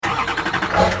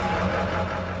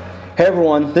Hey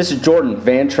everyone, this is Jordan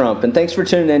Van Trump, and thanks for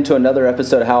tuning in to another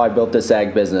episode of How I Built This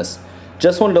Ag Business.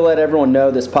 Just wanted to let everyone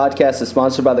know this podcast is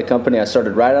sponsored by the company I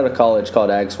started right out of college called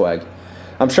AgSwag.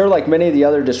 I'm sure like many of the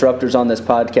other disruptors on this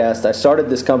podcast, I started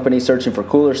this company searching for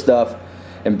cooler stuff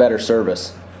and better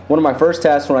service. One of my first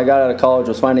tasks when I got out of college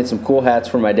was finding some cool hats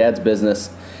for my dad's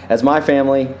business, as my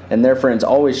family and their friends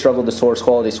always struggled to source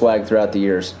quality swag throughout the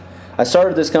years. I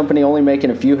started this company only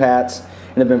making a few hats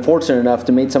and have been fortunate enough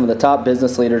to meet some of the top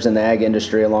business leaders in the ag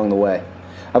industry along the way.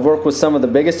 I've worked with some of the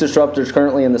biggest disruptors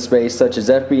currently in the space, such as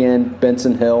FBN,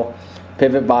 Benson Hill,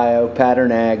 Pivot Bio,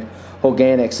 Pattern Ag,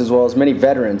 Organics, as well as many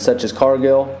veterans such as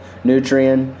Cargill,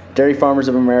 Nutrien, Dairy Farmers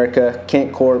of America,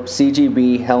 Kent Corp,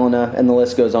 CGB, Helena, and the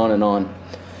list goes on and on.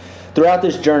 Throughout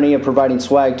this journey of providing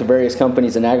swag to various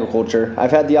companies in agriculture,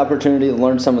 I've had the opportunity to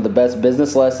learn some of the best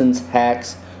business lessons,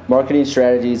 hacks, marketing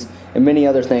strategies, and many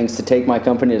other things to take my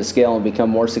company to scale and become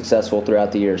more successful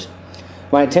throughout the years.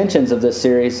 My intentions of this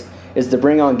series is to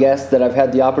bring on guests that I've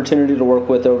had the opportunity to work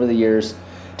with over the years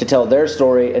to tell their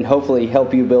story and hopefully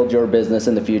help you build your business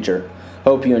in the future.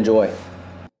 Hope you enjoy.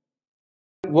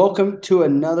 Welcome to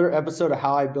another episode of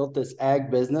How I Built This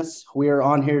Ag Business. We are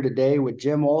on here today with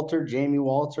Jim Walter, Jamie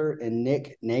Walter, and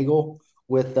Nick Nagel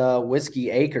with Whiskey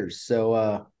Acres.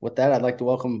 So with that, I'd like to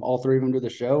welcome all three of them to the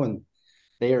show, and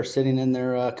they are sitting in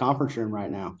their conference room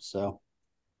right now. So,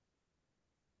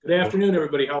 good afternoon,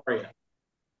 everybody. How are you?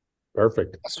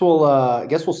 Perfect. I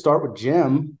guess we'll start with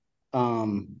Jim.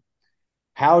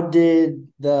 How did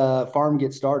the farm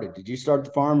get started? Did you start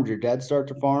the farm? Did your dad start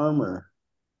the farm, or?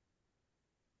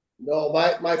 No,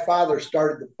 my father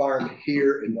started the farm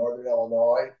here in Northern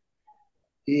Illinois.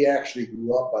 He actually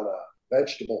grew up on a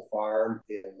vegetable farm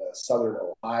in Southern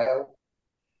Ohio.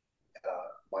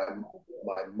 My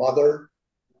mother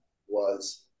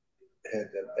had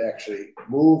actually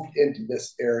moved into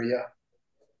this area,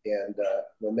 and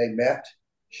when they met,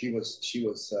 she was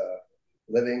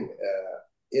living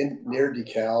in near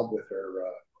DeKalb with her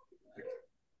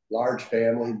large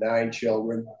family, 9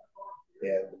 children,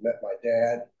 and met my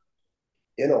dad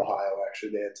in Ohio.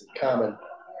 Actually, they had some common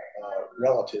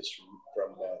relatives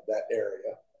from that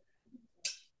area,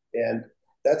 and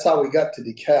that's how we got to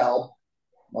DeKalb.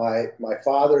 My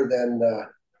father then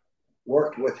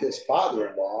worked with his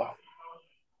father-in-law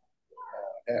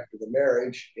after the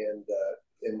marriage, and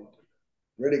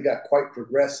really got quite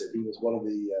progressive. He was one of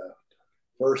the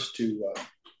first to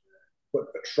put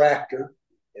a tractor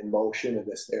in motion in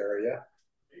this area,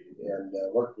 and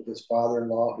worked with his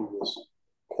father-in-law, who was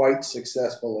quite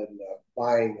successful in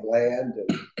buying land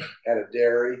and had a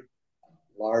dairy,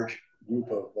 large group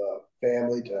of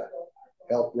family to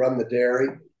help run the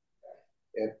dairy.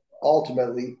 And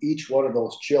ultimately, each one of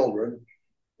those children,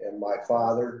 and my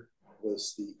father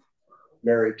was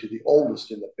married to the oldest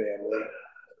in the family,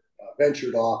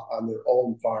 ventured off on their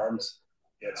own farms.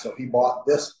 And so he bought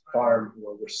this farm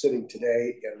where we're sitting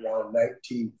today in around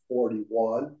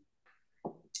 1941.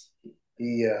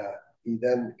 He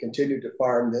then continued to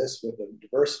farm this with a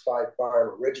diversified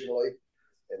farm originally,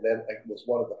 and then was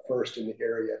one of the first in the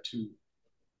area to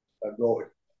grow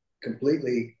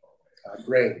completely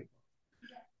grain.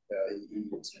 It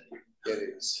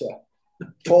was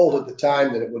told at the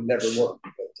time that it would never work,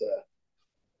 but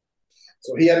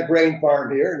so he had a grain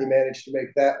farm here, and he managed to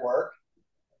make that work.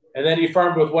 And then you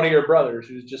farmed with one of your brothers,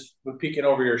 who's just peeking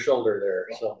over your shoulder there.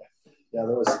 So yeah,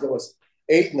 there was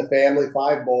 8 in the family,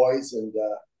 5 boys, and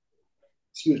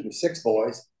 6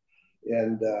 boys,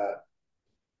 and the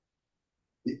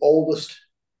oldest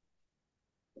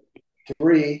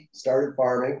 3 started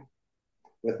farming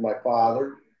with my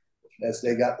father as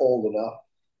they got old enough,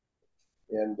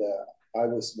 and I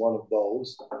was one of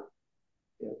those.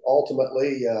 And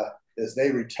ultimately, as they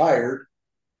retired,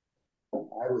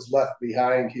 I was left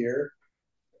behind here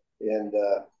and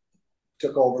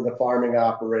took over the farming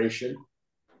operation.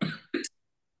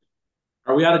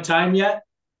 Are we out of time yet?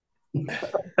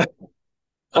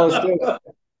 Oh, let's do it.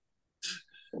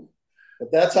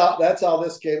 But that's how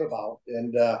this came about.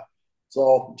 And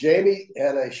so Jamie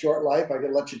had a short life. I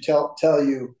can let you tell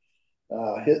you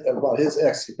about his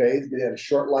escapades. He had a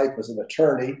short life as an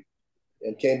attorney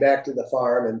and came back to the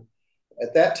farm. And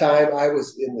at that time, I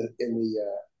was in the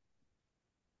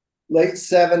late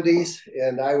 70s,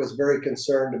 and I was very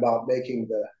concerned about making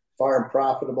the farm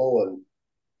profitable, and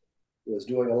was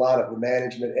doing a lot of the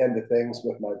management end of things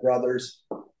with my brothers.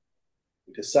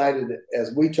 We decided that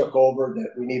as we took over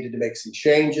that we needed to make some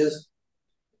changes,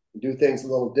 do things a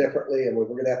little differently, and we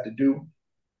were going to have to do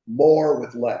more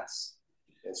with less.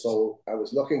 And so I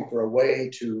was looking for a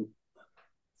way to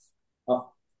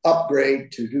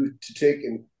upgrade, to take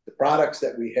in the products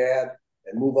that we had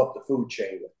and move up the food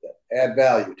chain with them, add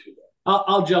value to them.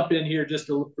 I'll jump in here just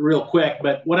real quick.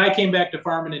 But when I came back to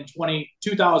farming in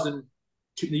 2000,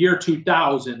 the year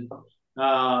 2000,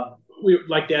 we,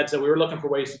 like Dad said, we were looking for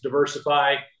ways to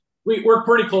diversify. We're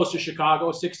pretty close to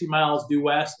Chicago, 60 miles due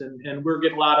west, and we're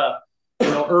getting a lot of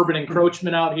urban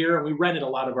encroachment out here, and we rented a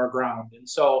lot of our ground. And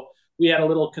so we had a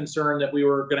little concern that we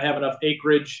were going to have enough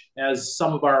acreage as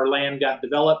some of our land got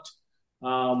developed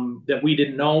that we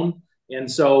didn't own. And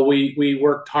so we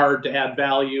worked hard to add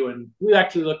value, and we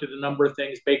actually looked at a number of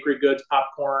things: bakery goods,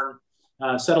 popcorn,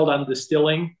 settled on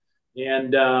distilling,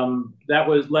 and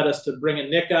that led us to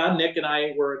bringing Nick on. Nick and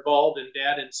I were involved, and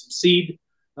Dad, in some seed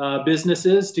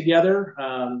businesses together.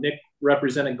 Nick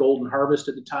represented Golden Harvest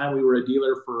at the time. We were a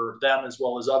dealer for them as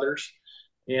well as others,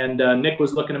 and Nick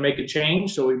was looking to make a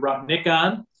change, so we brought Nick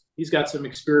on. He's got some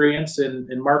experience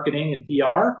in marketing and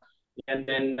PR, and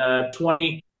then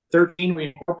 2013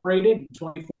 we incorporated. In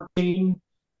 2014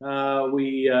 I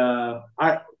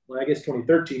guess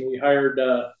 2013 we hired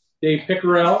Dave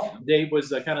Pickerell. Dave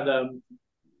was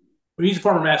he's a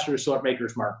former master distiller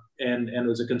Maker's Mark and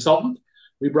was a consultant.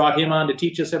 We brought him on to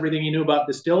teach us everything he knew about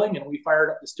distilling, and we fired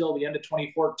up the still at the end of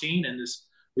 2014, and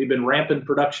we've been ramping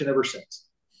production ever since.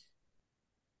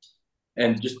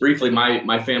 And just briefly,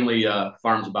 my family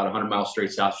farms about 100 miles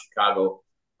straight south of Chicago.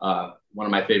 One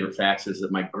of my favorite facts is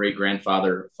that my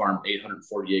great-grandfather farmed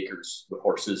 840 acres with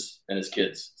horses and his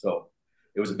kids. So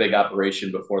it was a big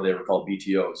operation before they were called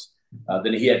BTOs.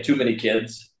 Then he had too many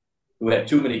kids who had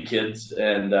too many kids,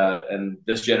 and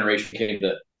this generation came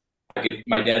to.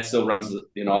 My dad still runs, a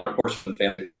portion of the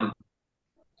family.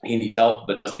 He needs help,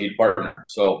 but doesn't need a partner.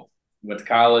 So went to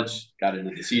college, got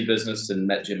into the seed business, and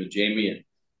met Jim and Jamie,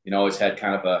 and always had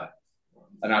kind of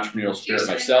an entrepreneurial spirit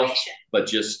myself, but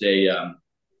just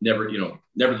never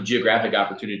the geographic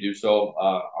opportunity to do so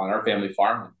on our family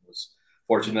farm. And was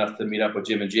fortunate enough to meet up with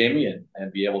Jim and Jamie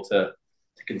and be able to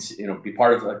be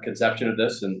part of the conception of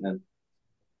this and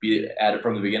be at it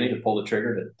from the beginning, to pull the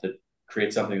trigger to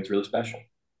create something that's really special.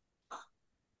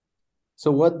 So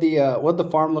what the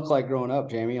farm look like growing up,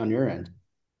 Jamie, on your end?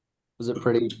 Was it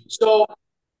pretty? So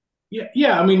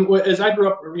yeah. I mean, as I grew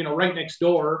up, right next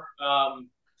door,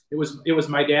 it was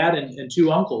my dad and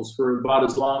two uncles for about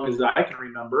as long as I can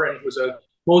remember, and it was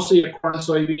mostly a corn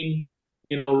soybean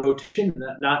rotation,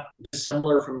 not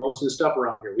dissimilar from most of the stuff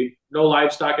around here. We no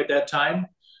livestock at that time.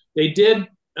 They did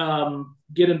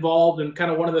get involved in kind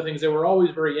of one of the things. They were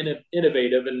always very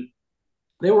innovative, and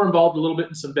they were involved a little bit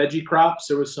in some veggie crops.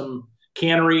 There was some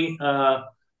cannery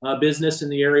business in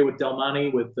the area with Del Monte,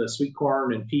 with sweet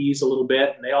corn and peas a little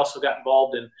bit. And they also got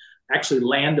involved in actually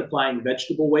land applying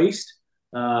vegetable waste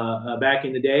back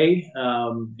in the day.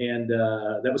 And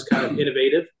that was kind of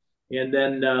innovative. And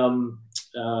then,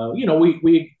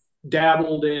 we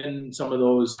dabbled in some of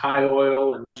those high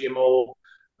oil and GMO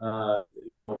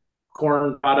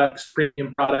corn products,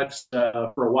 premium products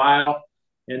for a while.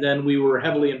 And then we were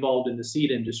heavily involved in the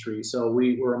seed industry. So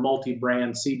we were a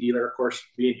multi-brand seed dealer. Of course,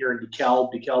 being here in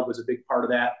DeKalb was a big part of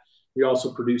that. We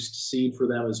also produced seed for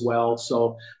them as well.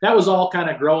 So that was all kind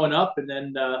of growing up. And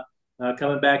then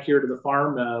coming back here to the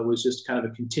farm was just kind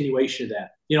of a continuation of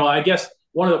that. I guess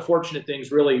one of the fortunate things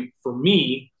really for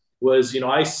me was,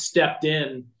 I stepped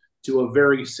in to a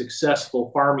very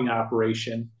successful farming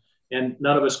operation, and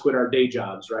none of us quit our day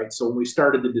jobs, right? So when we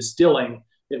started the distilling,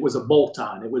 it was a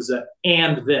bolt-on. It was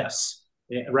this,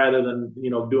 rather than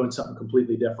doing something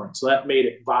completely different. So that made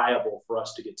it viable for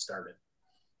us to get started.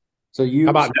 So how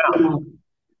about now?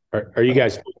 Are you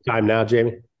guys full time now,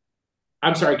 Jamie?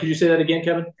 I'm sorry. Could you say that again,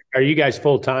 Kevin? Are you guys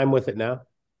full time with it now?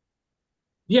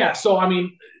 Yeah. So I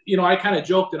mean, I kind of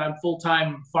joke that I'm full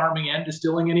time farming and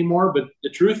distilling anymore, but the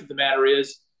truth of the matter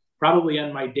is, probably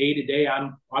on my day to day,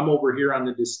 I'm over here on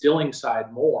the distilling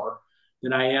side more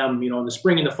than I am, in the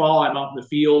spring and the fall, I'm out in the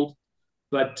field.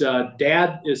 But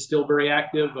Dad is still very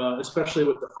active, especially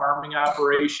with the farming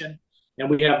operation. And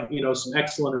we have, some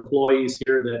excellent employees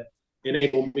here that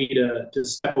enable me to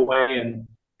step away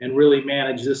and really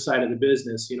manage this side of the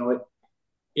business.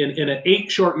 In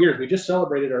 8 short years, we just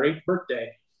celebrated our 8th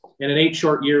birthday. And in 8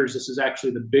 short years, this is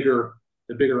actually the bigger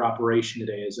operation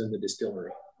today, is in the distillery.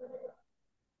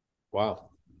 Wow.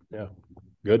 Yeah.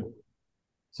 Good.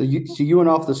 So you went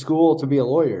off to school to be a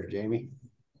lawyer, Jamie?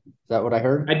 Is that what I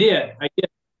heard? I did.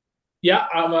 Yeah,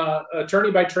 I'm an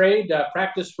attorney by trade.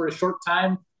 Practiced for a short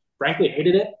time. Frankly,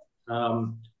 hated it.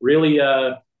 Really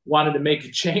wanted to make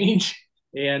a change.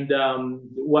 And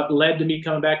what led to me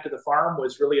coming back to the farm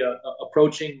was really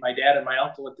approaching my dad and my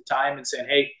uncle at the time and saying,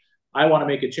 "Hey, I want to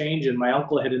make a change." And my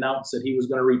uncle had announced that he was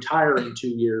going to retire in 2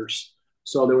 years.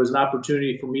 So there was an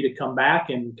opportunity for me to come back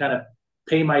and kind of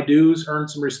pay my dues, earn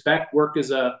some respect, work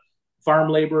as a farm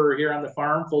laborer here on the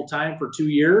farm full time for 2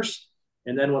 years.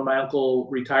 And then when my uncle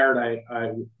retired,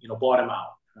 I bought him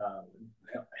out.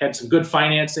 Had some good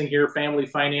financing here, family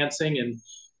financing,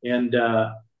 and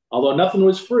although nothing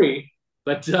was free,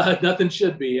 but nothing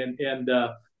should be, and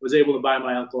was able to buy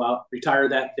my uncle out, retire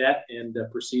that debt, and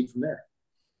proceed from there.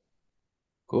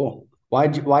 Cool.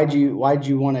 Why'd you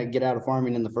want to get out of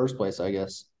farming in the first place? I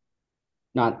guess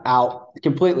not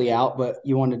completely out, but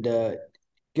you wanted to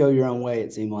go your own way.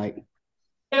 It seemed like.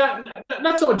 Yeah,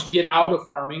 not so much get out of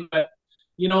farming, but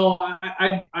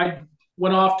I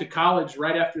went off to college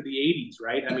right after the 80s,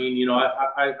 right? I mean,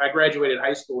 I graduated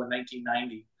high school in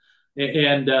 1990,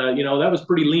 and that was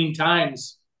pretty lean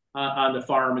times on the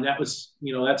farm, and that was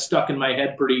that stuck in my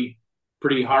head pretty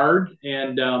hard,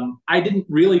 and I didn't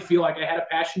really feel like I had a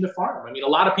passion to farm. I mean, a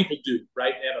lot of people do,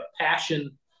 right? They have a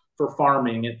passion for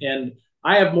farming, and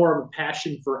I have more of a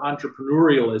passion for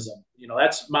entrepreneurialism.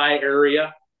 That's my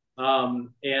area.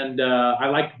 I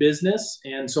like business.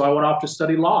 And so I went off to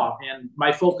study law, and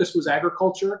my focus was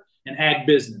agriculture and ag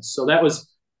business. So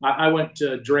I went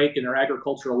to Drake in their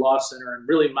agricultural law center, and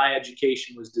really my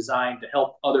education was designed to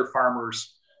help other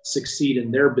farmers succeed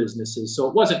in their businesses. So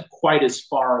it wasn't quite as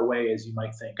far away as you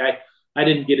might think. I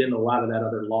didn't get into a lot of that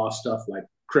other law stuff like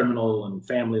criminal and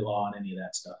family law and any of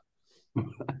that stuff.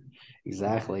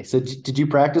 Exactly. So did you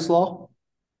practice law?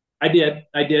 I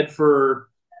did for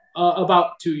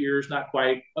about 2 years, not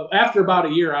quite. After about a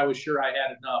year, I was sure I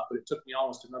had enough, but it took me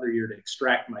almost another year to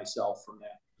extract myself from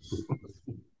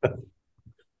that.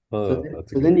 So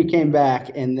then you came back,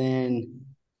 and then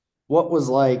what was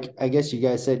like, I guess you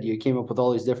guys said you came up with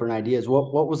all these different ideas.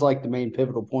 What was like the main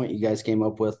pivotal point you guys came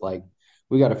up with? Like,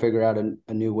 we got to figure out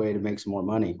a new way to make some more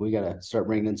money. We got to start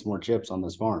bringing in some more chips on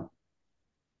this farm.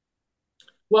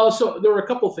 Well, so there were a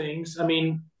couple things. I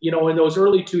mean, in those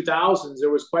early 2000s, there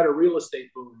was quite a real estate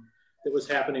boom that was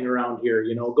happening around here.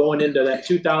 Going into that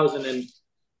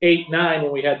 2008-9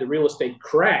 when we had the real estate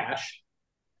crash,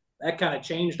 that kind of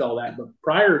changed all that. But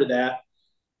prior to that,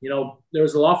 there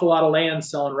was an awful lot of land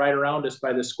selling right around us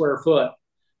by the square foot,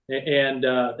 and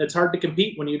it's hard to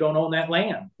compete when you don't own that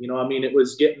land. It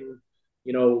was getting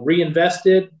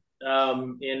reinvested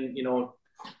in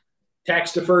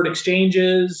tax deferred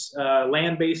exchanges.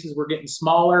 Land bases were getting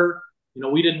smaller.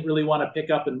 We didn't really want to pick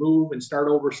up and move and start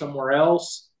over somewhere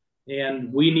else.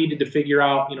 And we needed to figure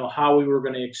out, how we were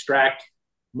going to extract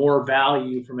more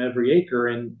value from every acre.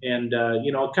 And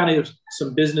kind of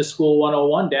some business school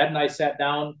 101, Dad and I sat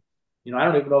down, I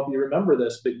don't even know if you remember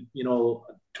this, but,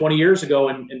 20 years ago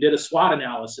and did a SWOT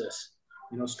analysis,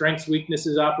 strengths,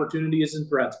 weaknesses, opportunities, and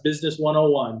threats, business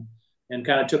 101. And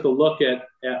kind of took a look at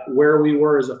where we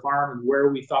were as a farm and where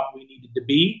we thought we needed to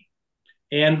be.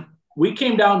 And we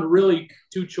came down to really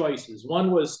two choices.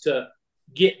 One was to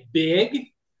get big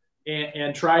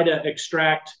and try to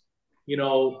extract,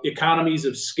 economies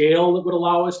of scale that would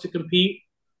allow us to compete.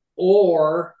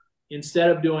 Or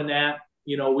instead of doing that,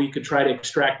 we could try to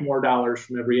extract more dollars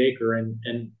from every acre.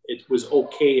 And it was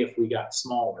okay if we got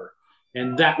smaller.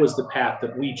 And that was the path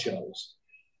that we chose.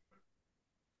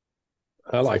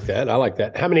 I like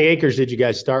that. How many acres did you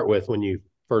guys start with when you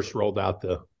first rolled out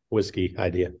the whiskey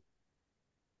idea?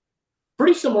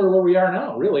 Pretty similar to where we are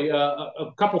now, really.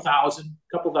 A couple thousand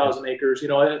acres.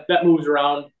 That moves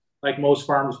around like most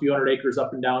farms, a few hundred acres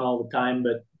up and down all the time,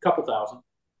 but a couple thousand.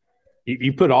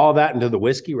 You put all that into the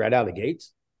whiskey right out of the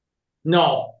gates?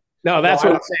 No, that's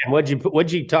what I'm saying.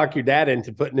 What'd you talk your dad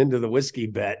into putting into the whiskey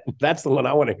bet? That's the one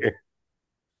I want to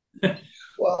hear.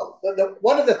 Well,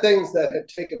 one of the things that had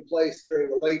taken place during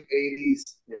the late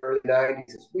 80s, early 90s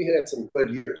is we had some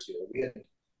good years. We had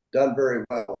done very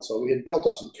well. So we had built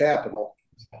up some capital,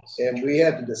 and we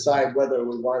had to decide whether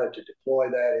we wanted to deploy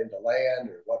that into land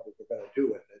or what we were going to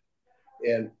do with it.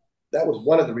 And that was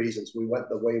one of the reasons we went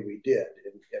the way we did.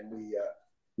 And we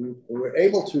were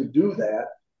able to do that,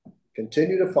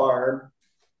 continue to farm,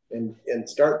 and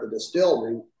start the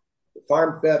distillery. The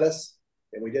farm fed us,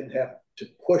 and we didn't have to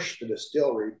push the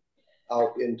distillery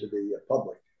out into the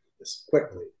public as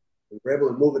quickly. We were able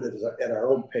to move it at our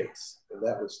own pace, and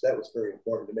that was very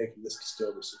important to making this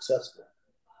distillery successful.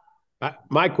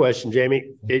 My question,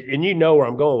 Jamie, and you know where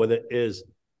I'm going with it, is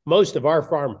most of our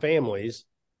farm families,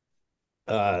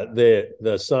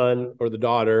 the son or the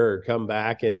daughter come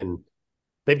back and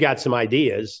they've got some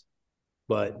ideas,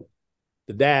 but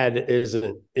the dad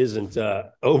isn't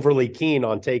overly keen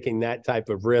on taking that type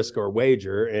of risk or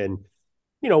wager. And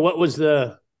what was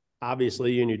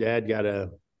obviously you and your dad got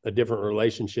a different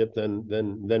relationship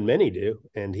than many do.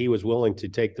 And he was willing to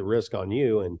take the risk on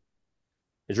you. And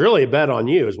it's really a bet on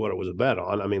you is what it was a bet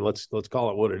on. I mean, let's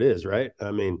call it what it is, right?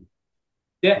 I mean,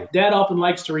 Dad often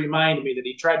likes to remind me that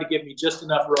he tried to give me just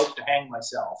enough rope to hang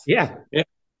myself. Yeah.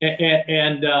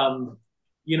 And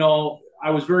you know, I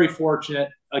was very fortunate.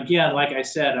 Again, like I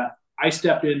said, I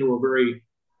stepped into a very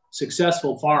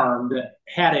successful farm that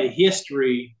had a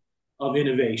history of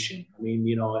innovation. I mean,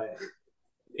 you know,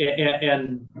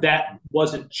 and that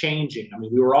wasn't changing. I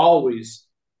mean, we were always,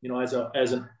 you know, as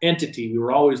an entity, we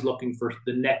were always looking for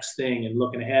the next thing and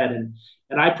looking ahead.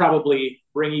 And I probably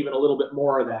bring even a little bit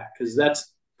more of that, because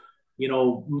that's, you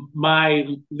know, my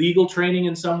legal training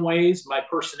in some ways. My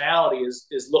personality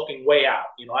is looking way out.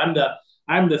 You know,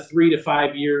 I'm the 3 to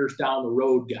 5 years down the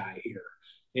road guy here,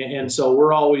 and so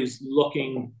we're always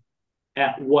looking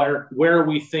at where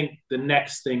we think the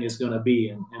next thing is going to be,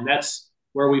 and that's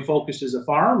where we focus as a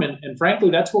farm, and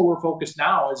frankly, that's where we're focused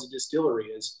now as a distillery,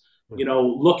 is, you know,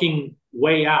 looking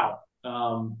way out,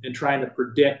 and trying to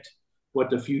predict what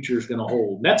the future is going to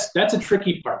hold. That's a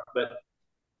tricky part, but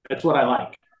that's what I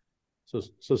like.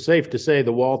 So safe to say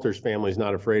the Walters family is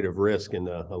not afraid of risk and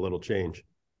a little change.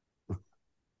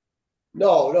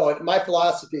 No. My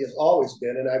philosophy has always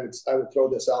been, and I would throw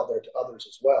this out there to others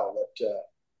as well, that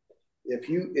if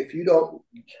you don't,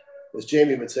 as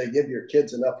Jamie would say, give your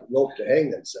kids enough rope to hang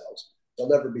themselves, they'll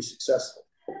never be successful.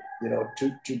 You know,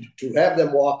 to have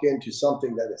them walk into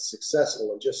something that is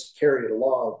successful and just carry it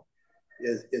along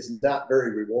is not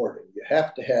very rewarding. You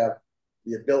have to have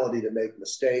the ability to make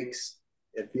mistakes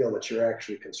and feel that you're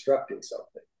actually constructing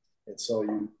something. And so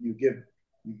you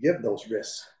give those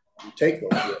risks. You take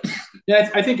those risks. Yeah,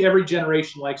 I think every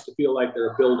generation likes to feel like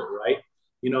they're a builder, right?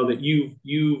 You know, that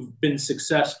you've been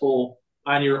successful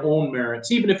on your own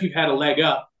merits, even if you've had a leg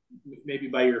up, maybe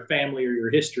by your family or your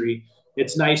history.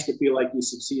 It's nice to feel like you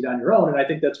succeed on your own, and I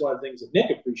think that's one of the things that Nick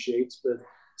appreciates. But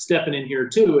stepping in here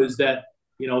too is that,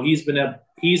 you know, he's been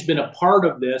a part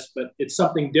of this, but it's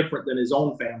something different than his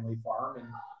own family farm. And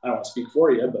I don't want to speak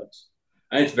for you, but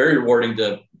I think it's very rewarding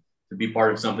to be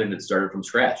part of something that started from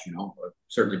scratch. You know, I'm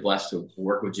certainly blessed to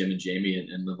work with Jim and Jamie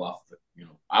and live off the, you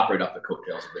know, operate off the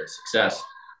coattails of their success.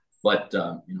 But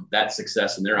you know, that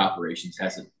success in their operations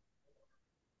hasn't,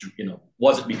 you know,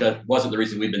 wasn't the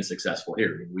reason we've been successful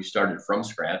here. We started from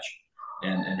scratch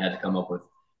and had to come up with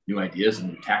new ideas and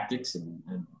new tactics and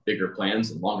bigger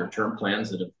plans and longer term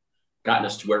plans that have gotten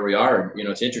us to where we are. And, you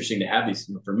know, it's interesting to have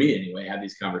these, for me anyway, have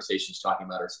these conversations talking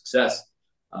about our success.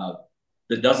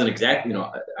 That doesn't exactly, you know,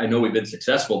 I know we've been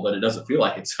successful, but it doesn't feel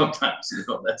like it sometimes. You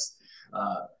know, that's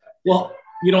well,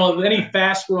 you know, any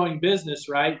fast growing business,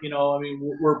 right? You know, I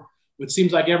mean, it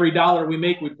seems like every dollar we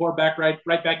make, we pour back right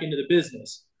back into the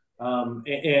business, and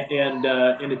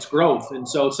its growth. And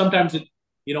so sometimes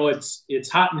it's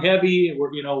hot and heavy, and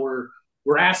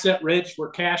we're asset rich,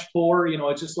 we're cash poor. You know,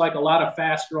 it's just like a lot of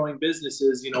fast growing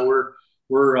businesses. You know,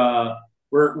 we're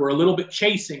a little bit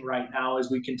chasing right now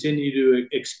as we continue to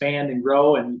expand and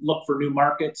grow and look for new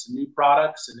markets and new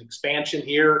products and expansion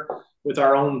here with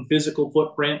our own physical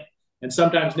footprint. And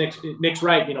sometimes Nick's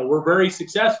right. You know, we're very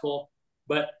successful,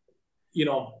 but, you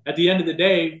know, at the end of the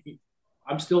day,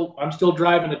 I'm still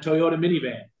driving a Toyota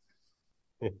minivan.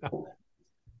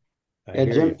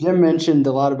 Yeah, Jim mentioned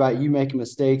a lot about you making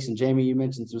mistakes, and Jamie, you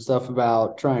mentioned some stuff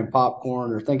about trying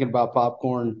popcorn or thinking about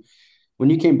popcorn.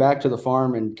 When you came back to the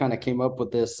farm and kind of came up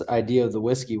with this idea of the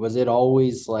whiskey, was it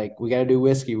always like, we got to do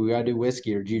whiskey,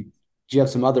 or did you have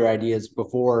some other ideas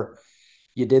before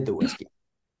you did the whiskey?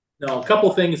 No, a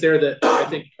couple things there that I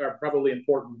think are probably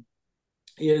important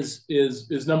is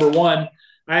number one,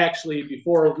 I actually,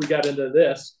 before we got into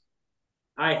this,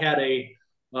 I had a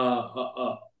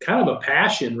kind of a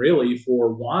passion really for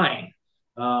wine.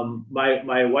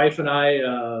 My wife and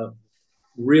I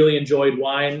really enjoyed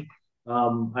wine.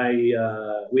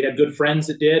 We had good friends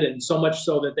that did, and so much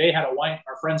so that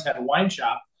our friends had a wine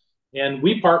shop, and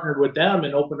we partnered with them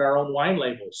and opened our own wine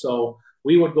label. So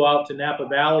we would go out to Napa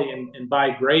Valley and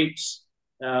buy grapes,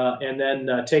 and then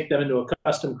take them into a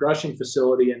custom crushing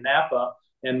facility in Napa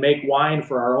and make wine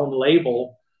for our own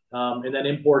label, and then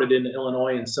import it into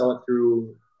Illinois and sell it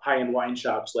through high-end wine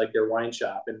shops like their wine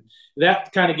shop. And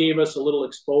that kind of gave us a little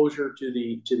exposure to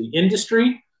the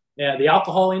industry, the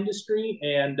alcohol industry.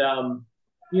 And,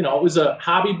 you know, it was a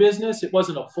hobby business. It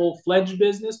wasn't a full-fledged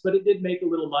business, but it did make a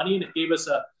little money, and it gave us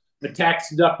a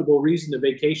tax-deductible reason to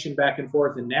vacation back and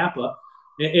forth in Napa.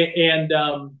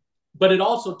 But it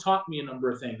also taught me a number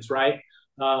of things, right?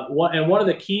 One of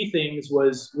the key things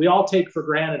was, we all take for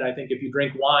granted, I think, if you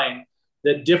drink wine,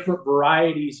 that different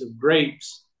varieties of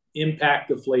grapes impact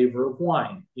the flavor of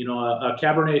wine. You know, a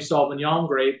Cabernet Sauvignon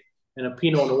grape and a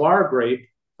Pinot Noir grape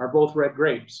are both red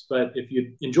grapes. But if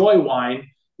you enjoy wine,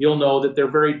 you'll know that they're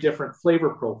very different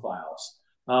flavor profiles.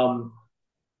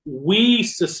 we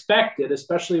suspected,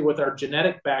 especially with our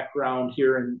genetic background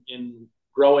here in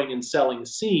growing and selling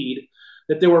seed,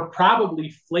 that there were probably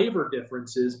flavor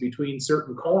differences between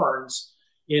certain corns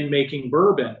in making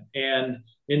bourbon. And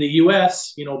in the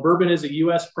U.S., bourbon is a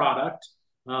U.S. product.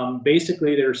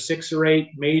 Basically, there's 6 or 8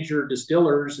 major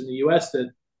distillers in the U.S.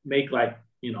 that make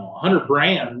 100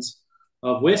 brands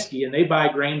of whiskey, and they buy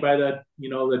grain by the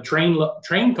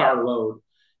train car load.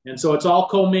 And so it's all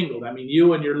commingled. I mean,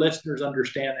 you and your listeners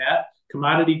understand that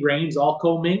commodity grains all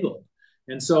commingled.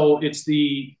 And so it's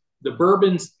the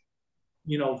bourbons,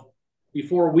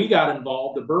 before we got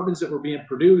involved, the bourbons that were being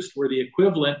produced were the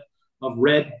equivalent of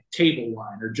red table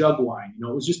wine or jug wine. It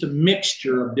was just a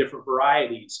mixture of different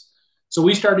varieties. So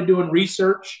we started doing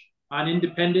research on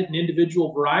independent and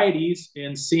individual varieties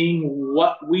and seeing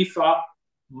what we thought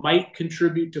might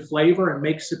contribute to flavor and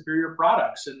make superior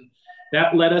products. And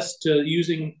that led us to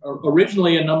using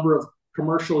originally a number of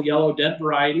commercial yellow dent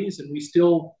varieties, and we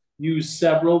still use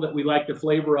several that we like the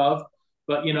flavor of.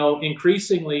 But,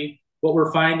 increasingly what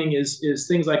we're finding is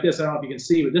things like this. I don't know if you can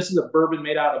see, but this is a bourbon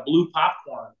made out of blue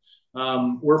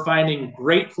popcorn. We're finding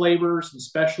great flavors,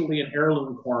 especially in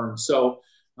heirloom corn. So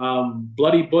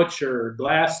Bloody Butcher,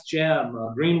 Glass Gem,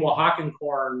 Green Oaxacan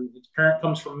corn. Its parent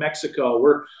comes from Mexico.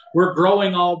 We're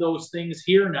growing all those things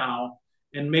here now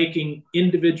and making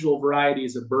individual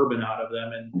varieties of bourbon out of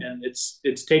them, and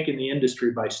it's taken the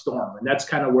industry by storm. And that's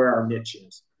kind of where our niche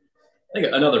is. I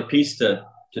think another piece to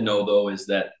know, though, is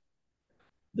that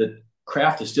the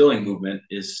craft distilling movement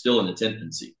is still in its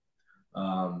infancy.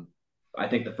 I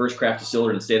think the first craft distiller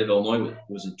in the state of Illinois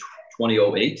was in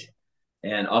 2008.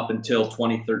 And up until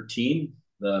 2013,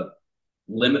 the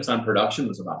limits on production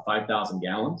was about 5,000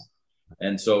 gallons.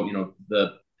 And so,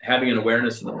 having an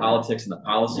awareness of the politics and the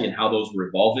policy and how those were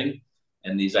evolving,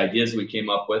 and these ideas that we came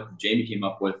up with, Jamie came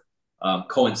up with,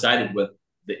 coincided with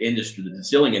the industry, the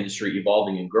distilling industry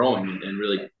evolving and growing, and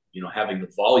really, having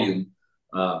the volume,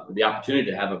 the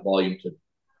opportunity to have a volume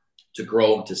to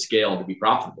grow, to scale, to be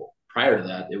profitable. Prior to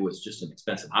that, it was just an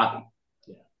expensive hobby.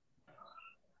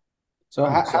 So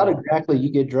how exactly you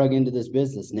get drug into this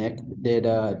business, Nick? Did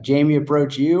Jamie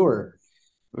approach you, or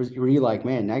were you like,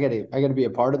 man, I gotta be a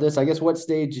part of this? I guess what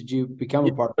stage did you become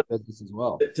a part of the business as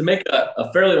well? To make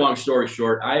a fairly long story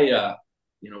short, I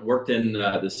worked in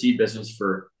the seed business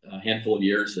for a handful of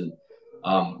years and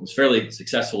was fairly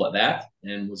successful at that,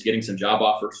 and was getting some job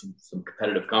offers from some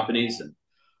competitive companies,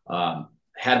 and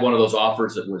had one of those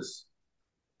offers that was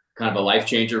kind of a life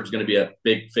changer. It was going to be a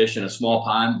big fish in a small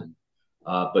pond. And,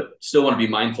 but still want to be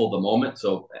mindful of the moment.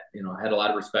 So, I had a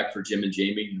lot of respect for Jim and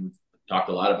Jamie, and we've talked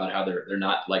a lot about how they're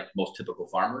not like most typical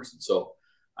farmers. And so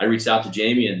I reached out to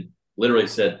Jamie and literally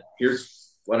said,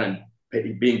 here's what I'm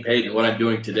being paid and what I'm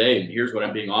doing today. And here's what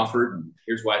I'm being offered. And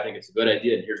here's why I think it's a good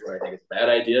idea. And here's why I think it's a bad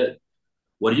idea.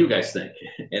 What do you guys think?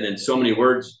 And in so many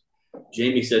words,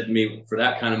 Jamie said to me, for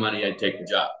that kind of money, I'd take the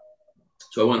job.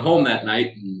 So I went home that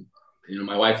night, and,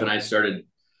 my wife and I started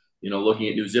looking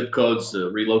at new zip codes to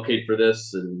relocate for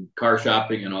this, and car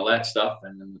shopping and all that stuff.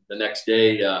 And then the next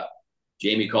day,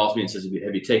 Jamie calls me and says,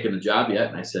 have you taken the job yet?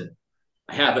 And I said,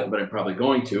 I haven't, but I'm probably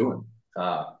going to.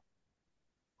 And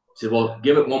he said, well,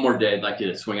 give it one more day. I'd like you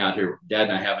to swing out here. Dad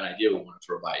and I have an idea we want to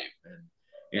throw by you.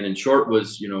 And in short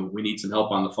was, we need some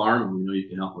help on the farm. And we know you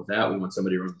can help with that. We want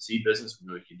somebody to run the seed business. We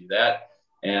know you can do that.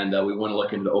 And we want to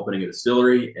look into opening a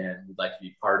distillery, and we'd like to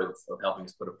be part of helping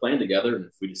us put a plan together. And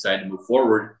if we decide to move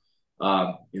forward,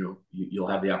 you'll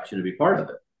have the opportunity to be part of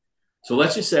it. So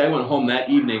let's just say I went home that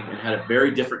evening and had a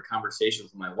very different conversation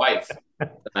with my wife than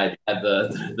I had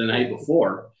the night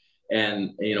before.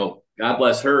 And, God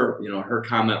bless her, her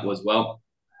comment was, well,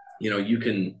 you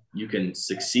can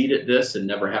succeed at this and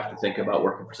never have to think about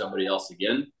working for somebody else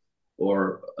again.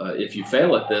 Or if you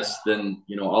fail at this, then,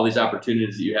 all these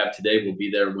opportunities that you have today will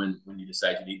be there when you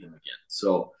decide you need them again.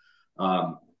 So,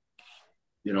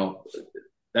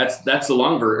 that's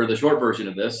the the short version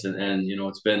of this. And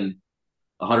it's been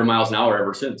 100 miles an hour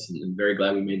ever since, and I'm very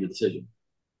glad we made the decision.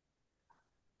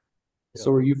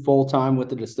 So are you full-time with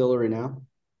the distillery now?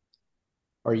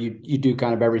 Or you do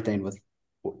kind of everything with?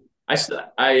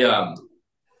 I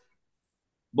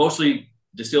mostly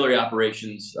distillery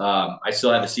operations. I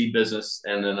still have a seed business,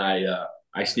 and then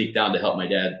I sneak down to help my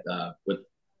dad with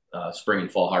spring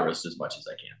and fall harvest as much as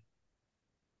I can.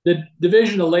 The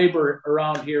division of labor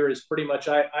around here is pretty much,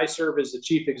 I serve as the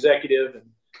chief executive, and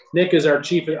Nick is our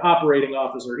chief operating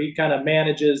officer. He kind of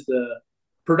manages the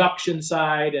production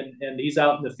side, and he's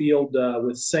out in the field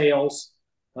with sales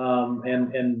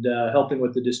and helping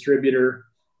with the distributor.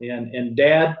 And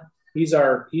Dad, he's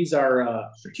our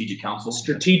strategic counsel.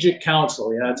 Strategic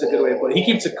counsel, yeah, that's a good way to put it. He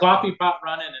keeps a coffee pot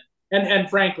running, and And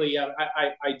frankly,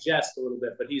 I jest a little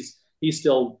bit, but he's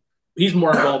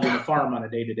more involved in the farm on a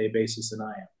day-to-day basis than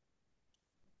I am.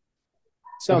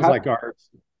 Sounds like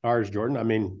ours, Jordan. I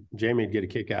mean, Jamie would get a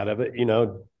kick out of it. You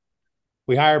know,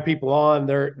 we hire people on,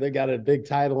 they got a big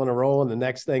title and a role, and the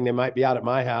next thing they might be out at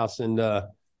my house and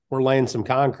we're laying some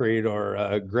concrete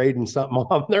or grading something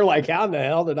off. They're like, how in the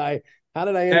hell did I end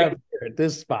up here at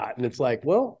this spot? And it's like,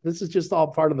 well, this is just all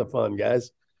part of the fun, guys.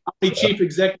 How many chief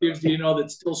executives do you know that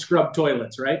still scrub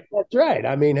toilets, right? That's right.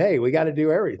 I mean, hey, we got to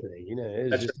do everything. You know,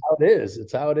 it's just how it is.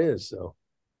 It's how it is. So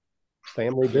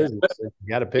family business. You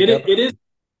got to pick up.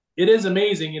 It is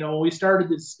amazing. You know, when we started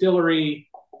the distillery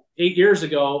 8 years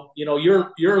ago, you know,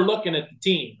 you're looking at the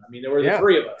team. I mean, there were the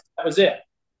three of us. That was it.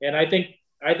 And I think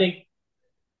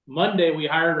Monday we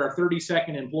hired our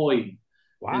 32nd employee.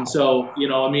 Wow. And so, you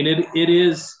know, I mean, it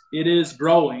is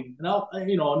growing. And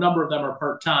you know, a number of them are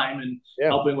part-time and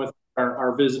helping with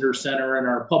our visitor center and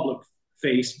our public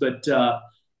face. But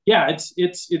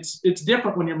it's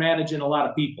different when you're managing a lot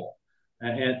of people,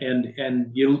 and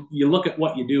you look at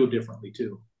what you do differently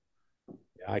too.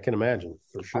 I can imagine,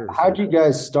 for sure. How'd you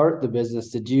guys start the business?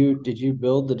 Did you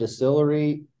build the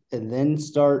distillery and then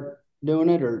start doing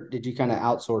it, or did you kind of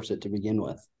outsource it to begin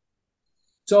with?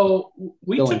 So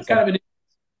we took kind of an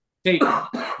take,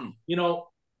 you know,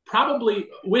 probably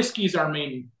whiskey's our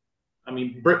main. I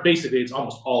mean, basically, it's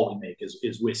almost all we make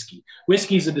is whiskey.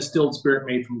 Whiskey is a distilled spirit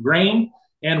made from grain,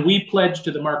 and we pledge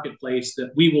to the marketplace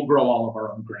that we will grow all of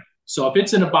our own grain. So if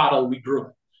it's in a bottle, we grew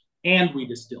it and we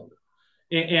distilled it.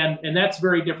 And that's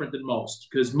very different than most,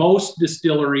 because most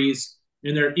distilleries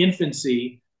in their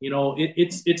infancy, you know,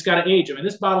 it's got to age. I mean,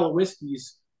 this bottle of whiskey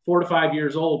is 4 to 5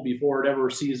 years old before it ever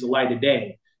sees the light of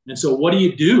day. And so what do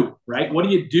you do, right? What do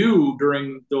you do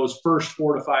during those first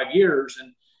 4 to 5 years?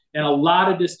 And a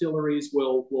lot of distilleries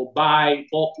will buy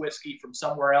bulk whiskey from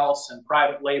somewhere else and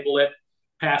private label it,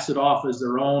 pass it off as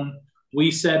their own.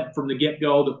 We said from the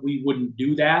get-go that we wouldn't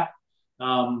do that.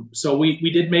 So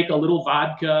we did make a little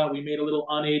vodka. We made a little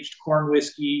unaged corn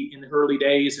whiskey in the early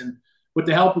days. And with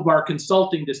the help of our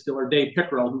consulting distiller, Dave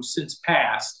Pickerel, who's since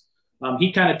passed,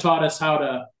 he kind of taught us how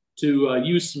to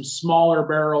use some smaller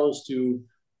barrels to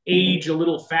age a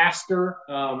little faster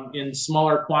in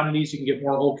smaller quantities. You can get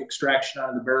more oak extraction out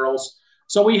of the barrels.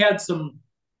 So we had some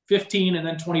 15 and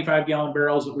then 25 gallon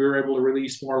barrels that we were able to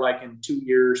release more like in 2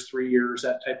 years, 3 years,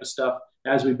 that type of stuff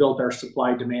as we built our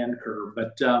supply demand curve.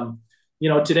 But, you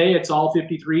know, today it's all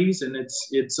 53s and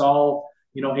it's all,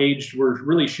 you know, aged. We're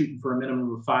really shooting for a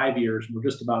minimum of 5 years. And we're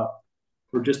just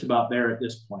about there at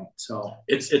this point. So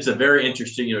it's a very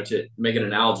interesting, you know, to make an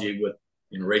analogy with,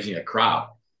 you know, raising a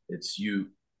crop. It's you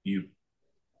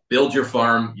build your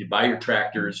farm, you buy your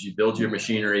tractors, you build your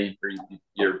machinery or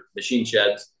your machine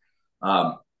sheds,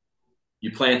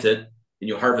 you plant it and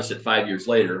you harvest it 5 years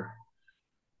later.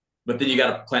 But then you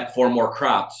got to plant 4 more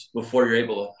crops before you're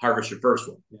able to harvest your first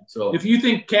one. So if you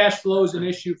think cash flow is an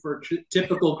issue for a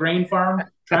typical grain farm,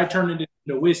 try turning it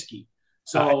into whiskey.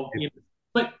 So, you know,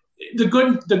 but the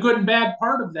good and bad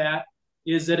part of that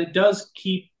is that it does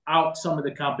keep out some of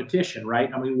the competition, right?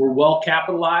 I mean, we're well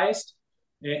capitalized,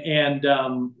 and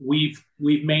we've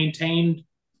maintained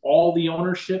all the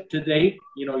ownership to date.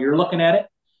 You know, you're looking at it,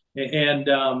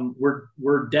 and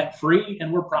we're debt free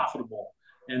and we're profitable.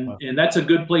 And that's a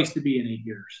good place to be in 8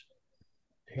 years.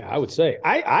 Yeah, I would say.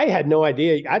 I had no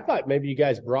idea. I thought maybe you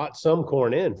guys brought some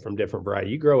corn in from different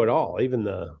varieties. You grow it all, even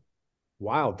the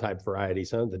wild type varieties,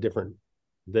 huh? The different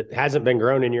that hasn't been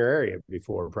grown in your area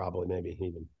before, probably, maybe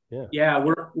even. Yeah. Yeah,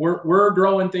 we're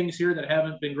growing things here that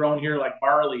haven't been grown here, like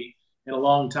barley, in a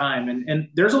long time. And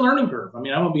there's a learning curve. I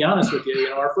mean, I'm gonna be honest with you. You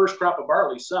know, our first crop of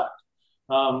barley sucked,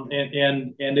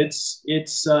 and it's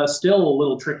still a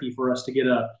little tricky for us to get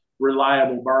a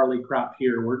reliable barley crop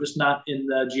here. We're just not in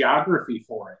the geography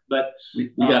for it. But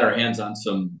we got our hands on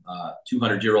some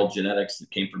 200-year-old genetics that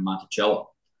came from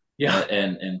Monticello. Yeah,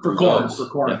 and for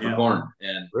corn,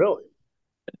 and really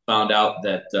found out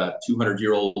that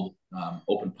 200-year-old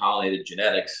open pollinated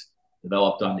genetics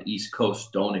developed on the East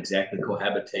Coast don't exactly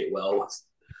cohabitate well with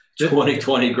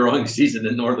 2020 growing season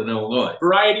in northern Illinois.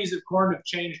 Varieties of corn have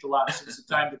changed a lot since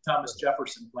the time that Thomas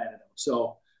Jefferson planted them.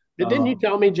 So didn't you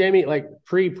tell me, Jamie, like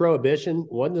pre-prohibition,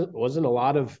 wasn't a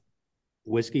lot of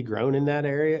whiskey grown in that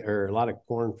area, or a lot of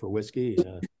corn for whiskey?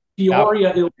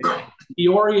 Peoria,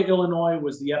 Illinois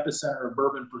was the epicenter of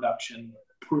bourbon production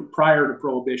prior to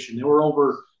prohibition. There were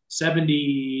over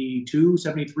 72,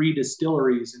 73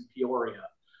 distilleries in Peoria.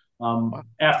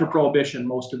 After prohibition,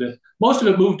 most of it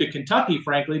moved to Kentucky,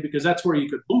 frankly, because that's where you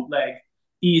could bootleg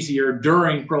easier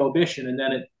during prohibition. And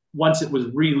then once it was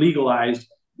re-legalized,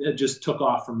 it just took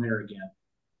off from there again.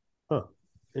 Huh.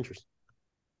 Interesting.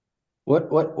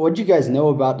 What'd you guys know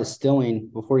about distilling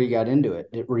before you got into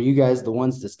it? Were you guys the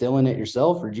ones distilling it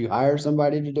yourself, or did you hire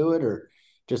somebody to do it, or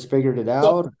just figured it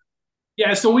So, out?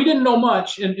 yeah, so we didn't know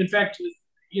much. And in fact,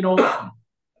 you know,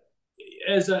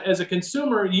 as a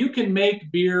consumer, you can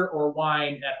make beer or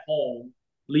wine at home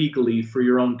legally for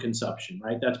your own consumption,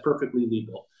 right? That's perfectly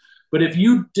legal. But if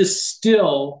you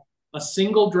distill a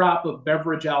single drop of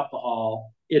beverage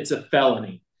alcohol, it's a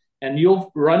felony. And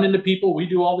you'll run into people, we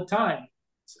do all the time.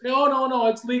 No, no, no,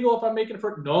 it's legal if I'm making it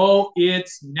for. No,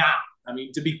 it's not. I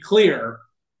mean, to be clear,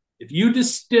 if you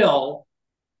distill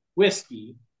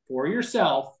whiskey for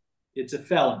yourself, it's a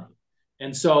felony.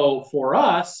 And so for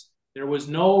us, there was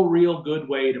no real good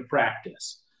way to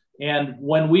practice. And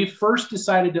when we first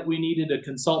decided that we needed a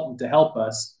consultant to help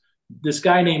us, this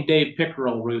guy named Dave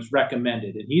Pickerel was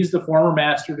recommended. And he's the former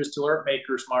master distiller at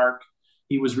Maker's Mark.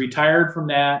 He was retired from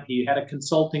that. He had a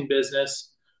consulting business.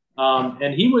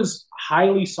 And he was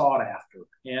highly sought after.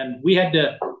 And we had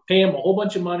to pay him a whole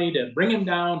bunch of money to bring him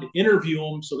down, to interview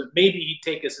him so that maybe he'd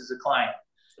take us as a client.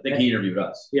 I think he interviewed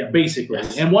us. Yeah, basically.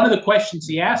 Yes. And one of the questions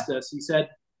he asked us, he said,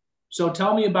 so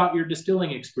tell me about your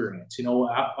distilling experience,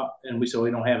 and we said, we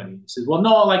don't have any. He says, well,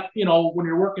 no, like, when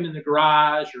you're working in the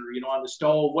garage or, on the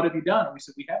stove, what have you done? And we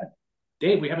said, we haven't.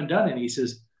 Dave, we haven't done any. He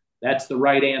says, that's the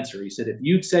right answer. He said, if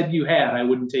you'd said you had, I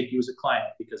wouldn't take you as a client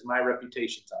because my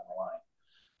reputation's on the line.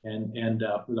 And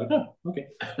we're like, oh, okay.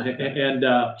 And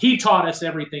he taught us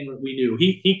everything that we knew.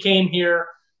 He came here,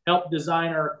 helped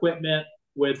design our equipment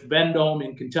with Vendome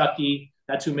in Kentucky.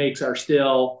 That's who makes our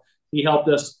still. He helped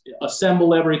us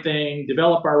assemble everything,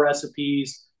 develop our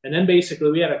recipes. And then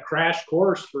basically we had a crash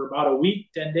course for about a week,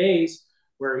 10 days,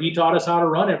 where he taught us how to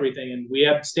run everything. And we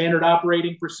had standard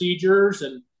operating procedures.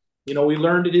 And, we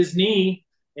learned at his knee.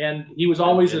 And he was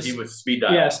always he was speed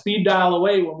dial. Yeah, speed dial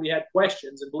away when we had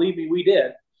questions. And believe me, we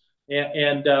did.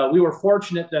 And we were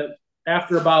fortunate that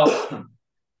after about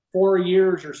 4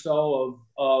 years or so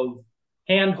of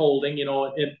hand holding,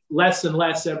 it less and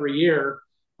less every year,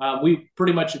 we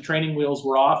pretty much the training wheels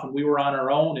were off and we were on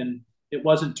our own. And it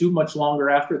wasn't too much longer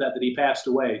after that he passed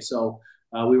away. So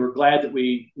we were glad that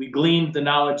we gleaned the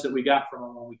knowledge that we got from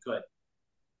him when we could.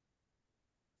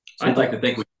 I'd like to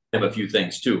think we have a few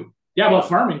things too. Yeah, about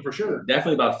farming for sure.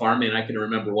 Definitely about farming. I can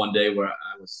remember one day where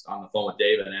I was on the phone with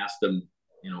Dave and asked him,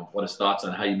 what his thoughts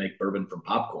on how you make bourbon from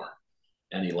popcorn.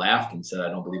 And he laughed and said, I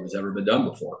don't believe it's ever been done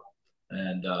before.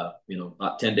 And,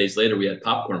 about 10 days later, we had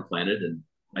popcorn planted and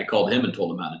I called him and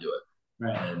told him how to do it.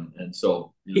 Right. And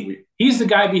so he's the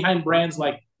guy behind brands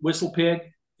like Whistle Pig.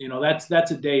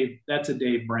 That's a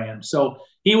Dave brand. So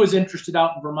he was interested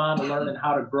out in Vermont and learning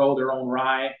how to grow their own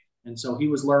rye. And so he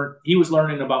was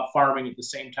learning about farming at the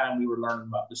same time we were learning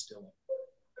about distilling.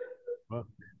 Wow.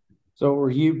 So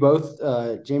were you both,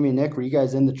 Jamie and Nick, were you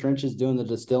guys in the trenches doing the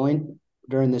distilling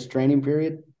during this training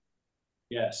period?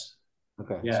 Yes.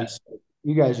 Okay. Yes. So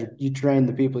you trained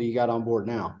the people you got on board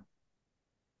now.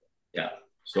 Yeah.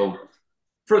 So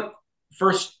for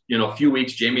first, few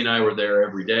weeks, Jamie and I were there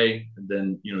every day. And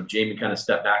then, Jamie kind of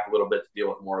stepped back a little bit to deal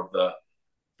with more of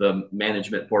the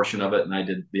management portion of it. And I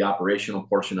did the operational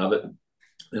portion of it.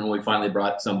 And when we finally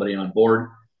brought somebody on board,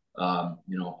 I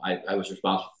was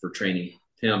responsible for training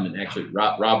him. And actually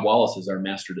Rob Wallace is our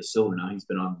master distiller now. He's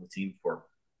been on the team for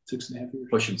 6.5 years,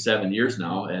 pushing 7 years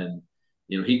now. And,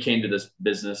 he came to this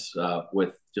business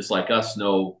with, just like us,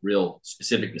 no real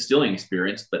specific distilling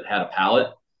experience, but had a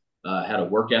palate, had a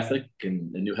work ethic,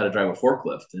 and knew how to drive a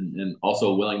forklift, and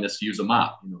also a willingness to use a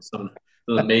mop. Some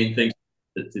of the main things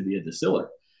to be a distiller.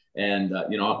 And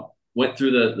went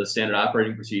through the standard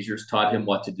operating procedures, taught him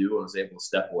what to do, and was able to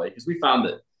step away because we found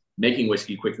that making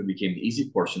whiskey quickly became the easy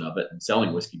portion of it, and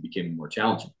selling whiskey became the more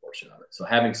challenging portion of it. So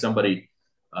having somebody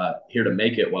here to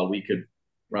make it while we could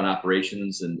run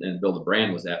operations and build a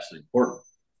brand was absolutely important.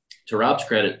 To Rob's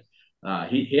credit,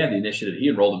 he had the initiative. He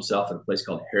enrolled himself at a place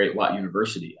called Harriet Watt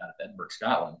University out of Edinburgh,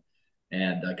 Scotland,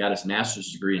 and got his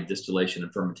master's degree in distillation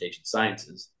and fermentation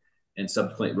sciences, and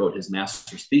subsequently wrote his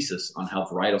master's thesis on how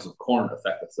varietals of corn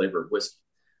affect the flavor of whiskey.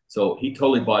 So he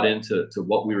totally bought into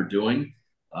what we were doing.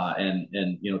 And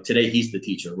today he's the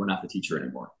teacher. We're not the teacher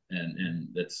anymore. And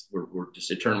we're just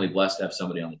eternally blessed to have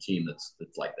somebody on the team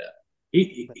that's like that.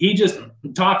 He just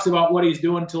talks about what he's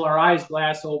doing till our eyes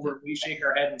glass over and we shake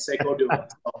our head and say, go do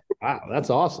it. Wow, that's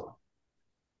awesome.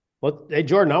 Well, hey,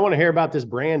 Jordan, I want to hear about this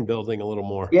brand building a little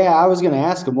more. Yeah, I was going to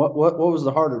ask him what was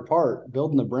the harder part,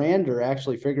 building the brand or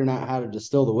actually figuring out how to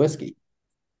distill the whiskey?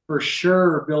 For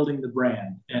sure, building the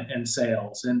brand and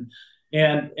sales. And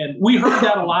we heard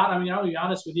that a lot. I mean, I'll be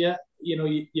honest with you.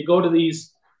 You go to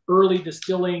these early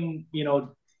distilling,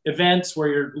 events where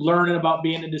you're learning about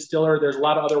being a distiller. There's a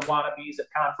lot of other wannabes at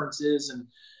conferences, and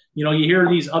you hear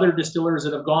these other distillers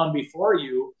that have gone before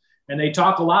you, and they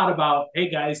talk a lot about, hey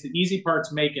guys, the easy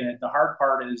part's making it. The hard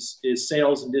part is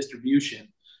sales and distribution.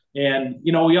 And,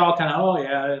 we all kind of, oh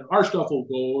yeah, our stuff will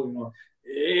go,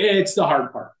 it's the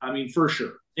hard part. I mean, for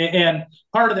sure. And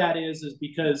part of that is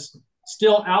because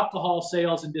still alcohol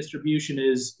sales and distribution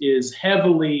is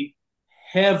heavily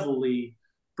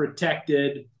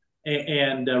protected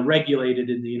and regulated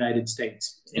in the United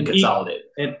States. And consolidated.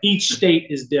 And each state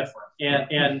is different.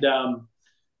 And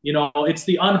it's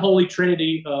the unholy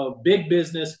trinity of big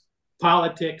business,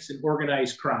 politics, and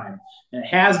organized crime. And it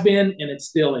has been, and it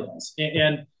still is.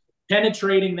 And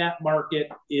penetrating that market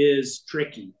is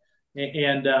tricky.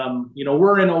 And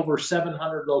we're in over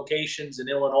 700 locations in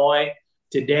Illinois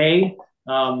today.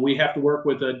 We have to work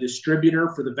with a distributor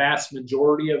for the vast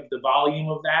majority of the volume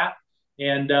of that.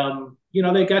 And,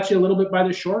 they got you a little bit by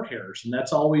the short hairs. And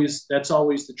that's always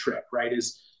the trick, right?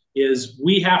 Is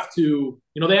we have to,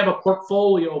 they have a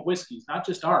portfolio of whiskeys, not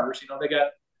just ours. They got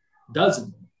a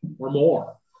dozen or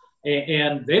more.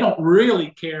 And they don't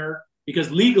really care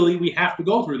because legally we have to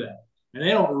go through them. And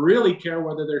they don't really care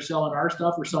whether they're selling our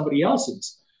stuff or somebody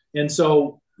else's. And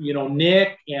so,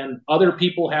 Nick and other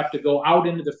people have to go out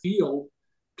into the field,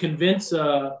 convince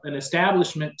an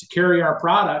establishment to carry our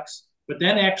products, but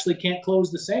then actually can't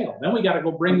close the sale. Then we got to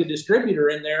go bring the distributor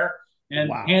in there and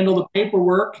handle the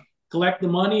paperwork, collect the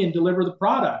money, and deliver the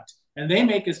product. And they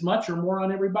make as much or more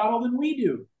on every bottle than we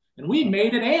do. And we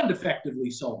made it and effectively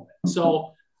sold it.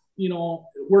 So,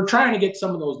 we're trying to get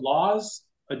some of those laws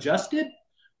adjusted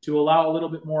to allow a little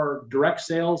bit more direct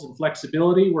sales and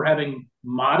flexibility. We're having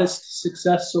modest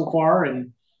success so far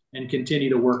and continue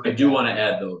to work. I do want to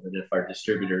add, though, that if our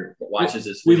distributor watches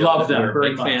this, we love them we're very a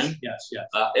big much. fan. Yes.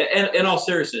 And in all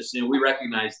seriousness, we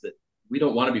recognize that we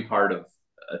don't want to be part of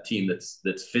a team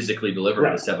that's physically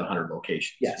delivering to 700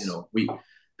 locations. Yes.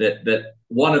 That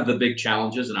one of the big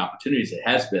challenges and opportunities it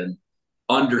has been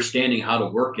understanding how to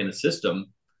work in a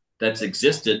system that's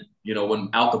existed, when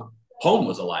Al Capone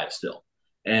was alive still.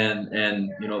 And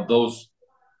those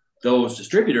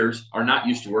distributors are not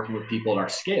used to working with people at our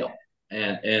scale.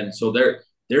 And so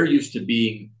they're used to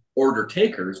being order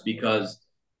takers because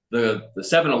the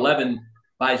 7-Eleven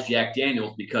buys Jack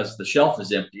Daniels because the shelf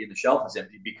is empty, and the shelf is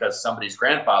empty because somebody's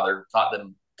grandfather taught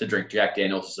them to drink Jack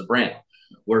Daniels as a brand.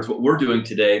 Whereas what we're doing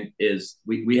today is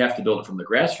we have to build it from the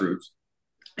grassroots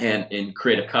and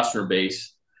create a customer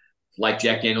base like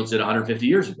Jack Daniels did 150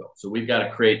 years ago. So we've got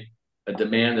to create a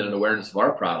demand and an awareness of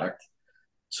our product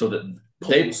so that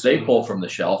they pull from the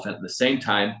shelf, and at the same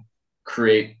time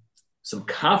create some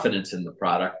confidence in the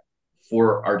product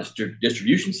for our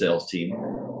distribution sales team,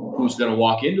 who's going to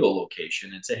walk into a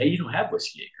location and say, hey, you don't have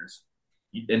Whiskey Acres,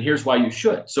 and here's why you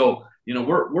should. So,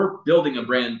 we're building a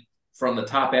brand from the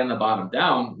top and the bottom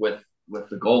down with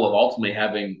the goal of ultimately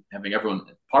having everyone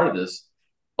part of this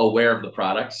aware of the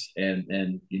products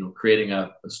and creating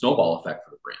a snowball effect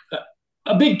for the brand.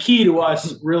 A big key to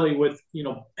us really with,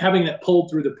 having that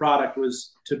pulled through the product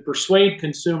was to persuade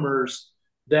consumers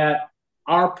that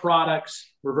our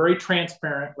products were very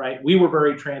transparent, right? We were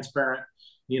very transparent.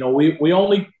 We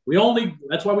only,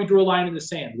 that's why we drew a line in the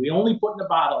sand. We only put in a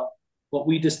bottle what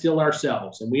we distill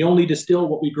ourselves, and we only distill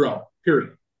what we grow,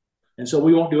 period. And so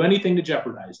we won't do anything to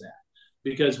jeopardize that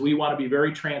because we want to be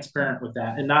very transparent with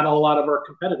that. And not a lot of our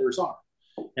competitors are.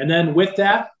 And then with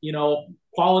that,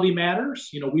 quality matters.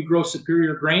 We grow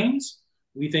superior grains.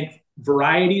 We think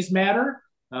varieties matter.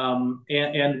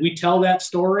 And we tell that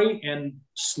story, and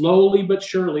slowly but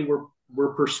surely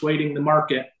we're persuading the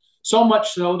market. So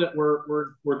much so that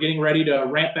we're getting ready to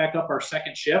ramp back up our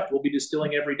second shift. We'll be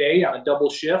distilling every day on a double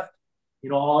shift,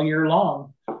 all year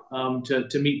long,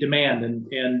 to meet demand.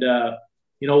 And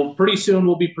pretty soon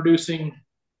we'll be producing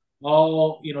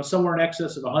somewhere in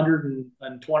excess of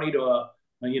 120 to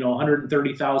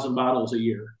 130,000 bottles a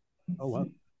year. Oh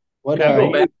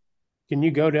wow! Can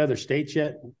you go to other states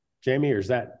yet, Jamie, or is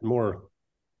that more?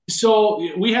 So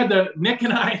Nick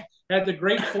and I had the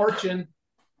great fortune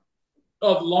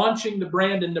of launching the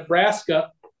brand in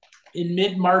Nebraska in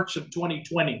mid-March of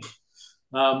 2020.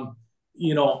 Not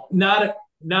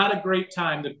a great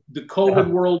time. The COVID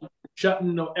world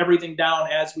shutting everything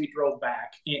down as we drove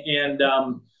back, and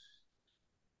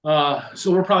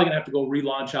so we're probably gonna have to go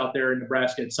relaunch out there in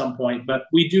Nebraska at some point. But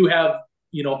we do have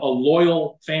a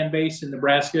loyal fan base in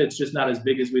Nebraska. It's just not as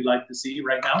big as we'd like to see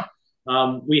right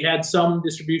now. We had some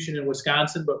distribution in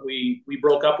Wisconsin, but we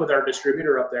broke up with our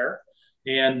distributor up there.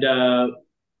 And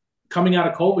coming out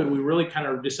of COVID, we really kind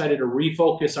of decided to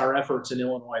refocus our efforts in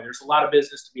Illinois. There's a lot of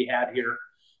business to be had here.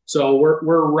 So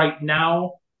we're right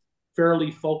now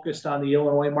fairly focused on the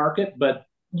Illinois market, but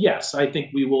yes, I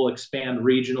think we will expand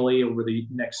regionally over the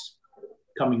next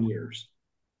coming years.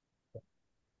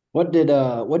 What did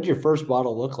your first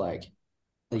bottle look like?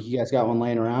 Like you guys got one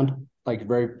laying around? Like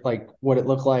very like what it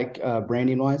looked like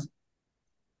branding wise?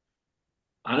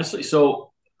 Honestly,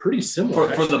 so Pretty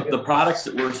similar for the products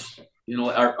that were,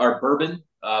 our bourbon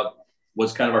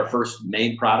was kind of our first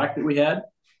main product that we had.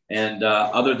 And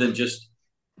other than just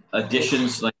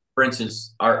additions, like for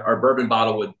instance, our bourbon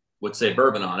bottle would say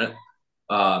bourbon on it.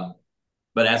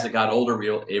 But as it got older, we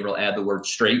were able to add the word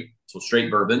straight. So straight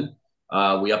bourbon.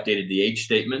 We updated the age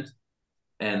statement.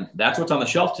 And that's what's on the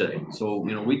shelf today. So,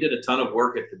 we did a ton of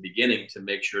work at the beginning to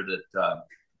make sure that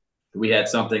we had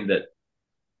something that,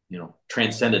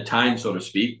 transcended time, so to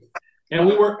speak. And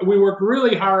we worked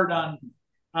really hard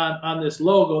on this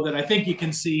logo that I think you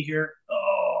can see here.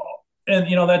 Oh, and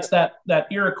that's that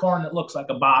ear of corn that looks like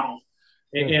a bottle.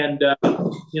 And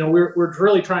we're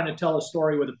really trying to tell a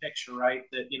story with a picture, right?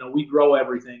 That we grow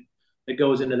everything that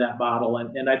goes into that bottle,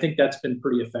 and I think that's been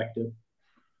pretty effective.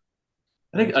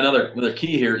 I think another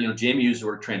key here, Jamie used the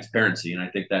word transparency, and I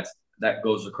think that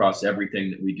goes across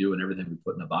everything that we do and everything we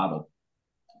put in a bottle.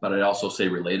 But I'd also say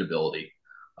relatability.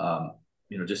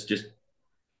 Just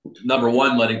number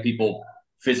one, letting people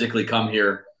physically come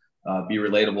here, be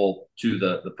relatable to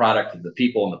the product, the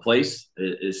people, and the place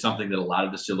is something that a lot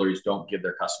of distilleries don't give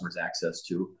their customers access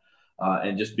to.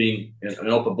 And just being an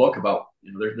open book about,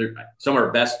 some of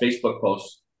our best Facebook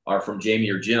posts are from Jamie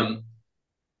or Jim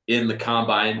in the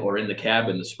combine or in the cab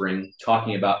in the spring,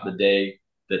 talking about the day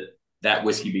that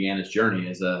whiskey began its journey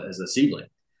as a seedling.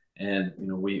 And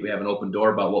we have an open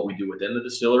door about what we do within the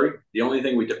distillery. The only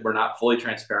thing we're not fully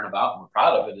transparent about, and we're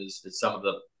proud of it, is some of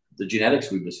the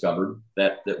genetics we've discovered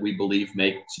that we believe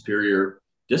make superior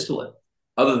distillate.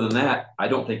 Other than that, I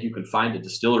don't think you can find a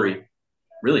distillery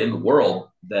really in the world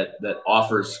that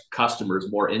offers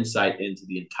customers more insight into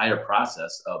the entire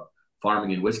process of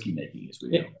farming and whiskey making as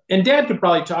we do. And Dad could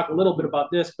probably talk a little bit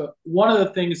about this, but one of the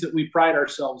things that we pride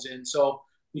ourselves in, so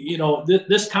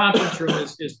this conference room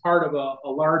is part of a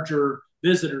larger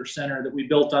visitor center that we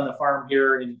built on the farm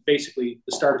here in basically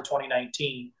the start of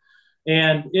 2019.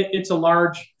 And it's a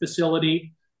large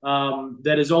facility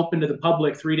that is open to the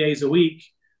public 3 days a week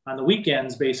on the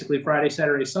weekends, basically Friday,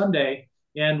 Saturday, Sunday.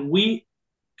 And we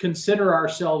consider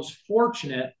ourselves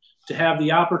fortunate to have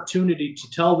the opportunity to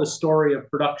tell the story of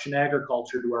production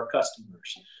agriculture to our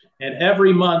customers. And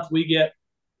every month we get,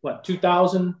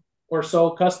 2,000 or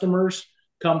so customers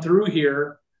come through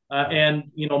here.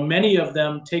 And many of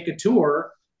them take a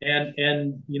tour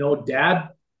and Dad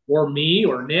or me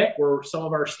or Nick or some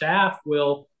of our staff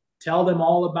will tell them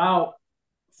all about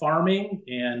farming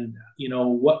and,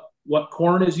 what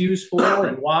corn is used for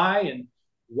and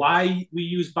why we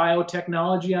use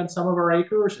biotechnology on some of our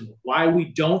acres and why we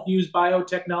don't use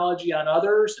biotechnology on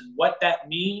others and what that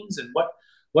means and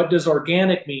what does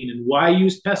organic mean and why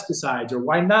use pesticides or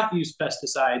why not use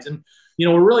pesticides. And,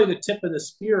 we're really the tip of the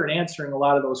spear in answering a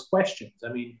lot of those questions. I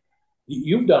mean,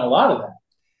 you've done a lot of that.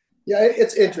 Yeah,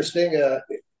 it's interesting.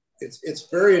 It's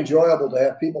very enjoyable to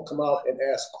have people come out and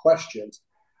ask questions,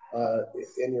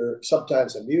 and you're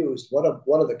sometimes amused. One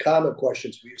of the common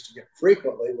questions we used to get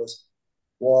frequently was,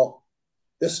 well,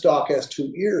 this stock has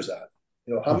 2 ears on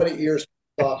it. How many ears does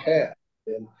the stock have?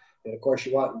 And of course,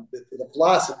 you want the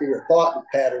philosophy or thought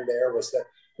pattern there was that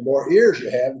the more ears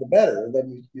you have, the better. And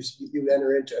then you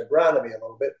enter into agronomy a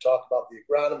little bit, talk about the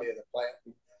agronomy of the plant,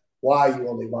 and why you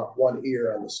only want 1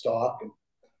 ear on the stalk,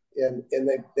 and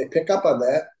they pick up on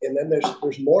that. And then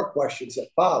there's more questions that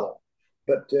follow.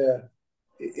 But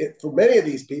for many of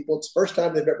these people, it's the first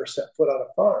time they've ever set foot on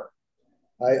a farm.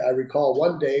 I recall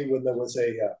one day when there was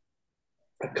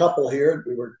a couple here.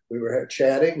 We were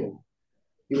chatting, and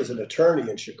he was an attorney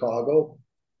in Chicago,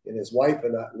 and his wife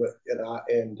and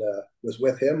was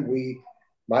with him.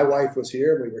 My wife was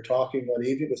here, and we were talking one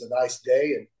evening. It was a nice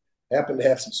day, and happened to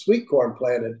have some sweet corn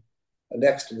planted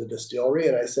next to the distillery.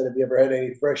 And I said, "Have you ever had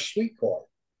any fresh sweet corn?"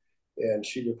 And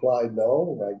she replied,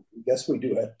 "No." And I guess we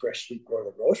do have fresh sweet corn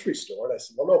at the grocery store. And I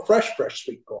said, "Well, no, fresh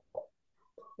sweet corn."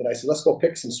 And I said, "Let's go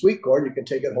pick some sweet corn. You can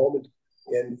take it home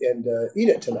and eat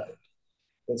it tonight."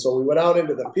 And so we went out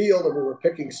into the field and we were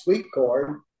picking sweet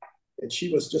corn. And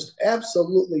she was just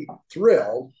absolutely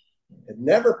thrilled. Had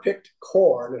never picked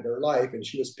corn in her life. And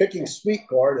she was picking sweet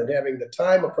corn and having the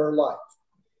time of her life.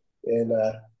 And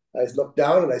I looked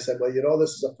down and I said, "Well,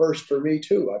 this is a first for me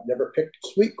too. I've never picked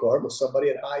sweet corn with somebody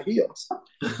in high heels."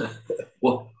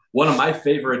 Well, one of my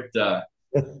favorite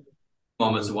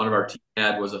moments that one of our team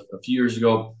had was a few years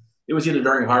ago. It was either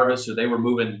during harvest or they were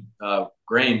moving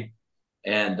grain.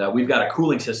 And we've got a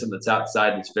cooling system that's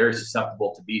outside that's very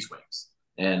susceptible to bees' wings.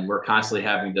 and we're constantly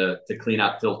having to clean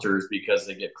out filters because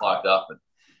they get clogged up.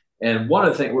 And one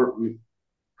of the things we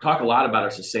talk a lot about our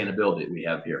sustainability that we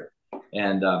have here.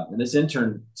 And this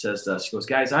intern says to us, she goes,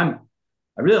 guys, I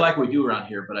really like what we do around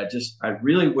here, but I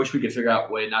really wish we could figure out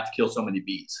a way not to kill so many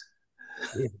bees.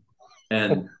 Yeah.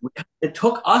 And it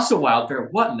took us a while to figure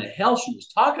out what in the hell she was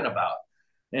talking about.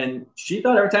 And she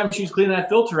thought every time she was cleaning that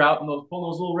filter out and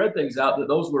pulling those little red things out, that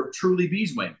those were truly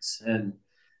bees' wings. And,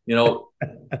 you know,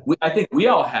 I think we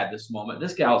all had this moment.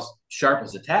 This gal's sharp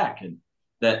as a tack, and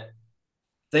that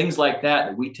things like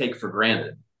that we take for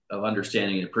granted of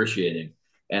understanding and appreciating.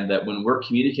 And that when we're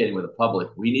communicating with the public,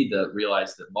 we need to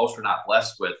realize that most are not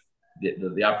blessed with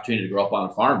the opportunity to grow up on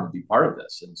a farm and be part of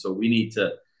this. And so we need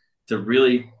to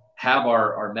really have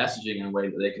our messaging in a way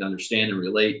that they can understand and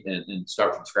relate and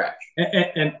start from scratch.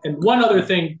 And one other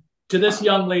thing, to this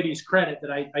young lady's credit,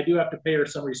 that I do have to pay her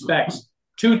some respects.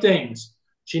 Two things.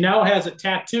 She now has a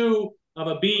tattoo of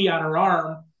a bee on her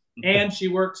arm, and she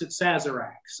works at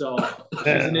Sazerac. So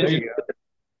she's an idiot.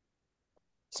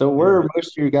 So where are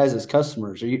most of your guys'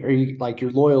 customers? Are you like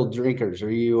your loyal drinkers? Are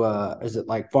you is it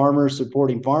like farmers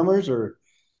supporting farmers, or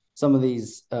some of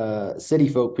these city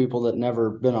folk people that never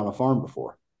been on a farm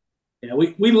before? Yeah,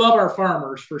 we love our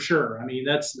farmers for sure. I mean,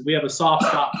 we have a soft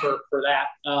spot for that.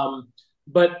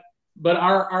 But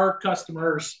our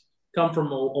customers come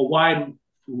from a wide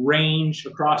range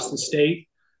across the state.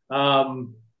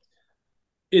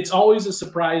 It's always a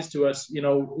surprise to us. You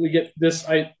know, we get this.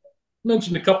 I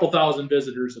mentioned a couple thousand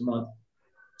visitors a month.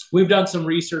 We've done some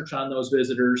research on those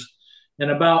visitors,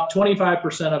 and about 25%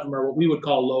 of them are what we would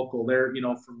call local. They're, you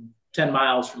know, from 10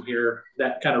 miles from here,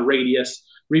 that kind of radius,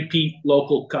 repeat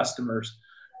local customers.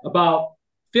 About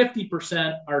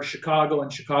 50% are Chicago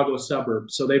and Chicago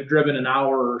suburbs. So they've driven an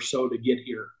hour or so to get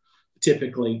here,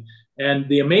 typically. And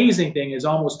the amazing thing is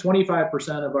almost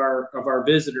 25% of our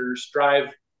visitors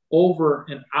drive over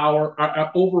an hour,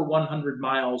 over 100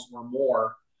 miles or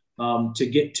more to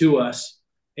get to us.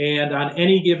 And on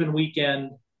any given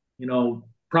weekend, you know,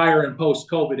 prior and post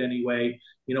COVID anyway,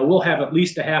 you know, we'll have at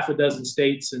least a half a dozen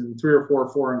states and 3 or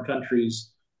 4 foreign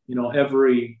countries, you know,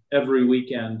 every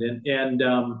weekend.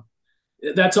 And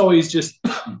that's always just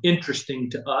interesting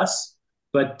to us.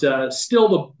 But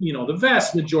still, the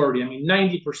vast majority, I mean,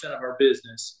 90% of our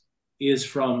business is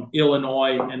from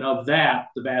Illinois. And of that,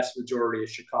 the vast majority is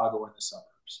Chicago and the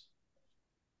suburbs.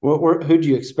 Who'd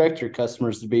you expect your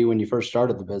customers to be when you first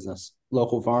started the business?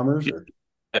 Local farmers or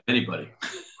anybody?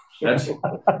 That's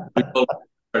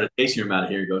started tasting him out of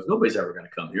here. He goes, nobody's ever going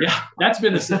to come here. Yeah, that's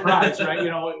been a surprise, right? You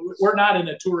know, we're not in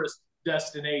a tourist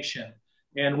destination,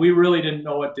 and we really didn't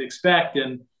know what to expect.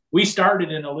 And we started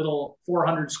in a little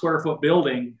 400 square foot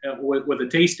building with a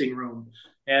tasting room.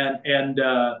 And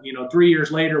 3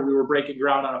 years later, we were breaking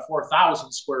ground on a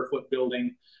 4,000 square foot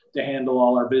building to handle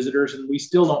all our visitors. And we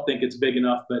still don't think it's big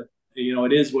enough, but, you know,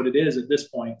 it is what it is at this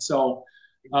point. So,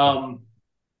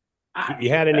 you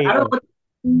had any?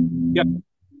 Yep.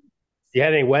 You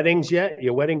had any weddings yet?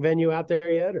 Your wedding venue out there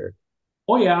yet, or?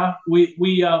 Oh yeah,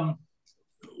 we're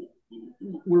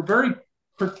very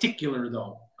particular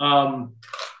though.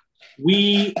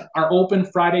 We are open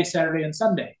Friday, Saturday, and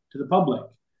Sunday to the public,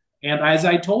 and as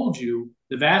I told you,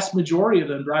 the vast majority of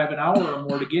them drive an hour or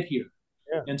more to get here.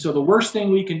 Yeah. And so the worst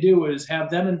thing we can do is have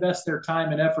them invest their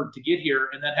time and effort to get here,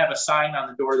 and then have a sign on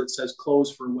the door that says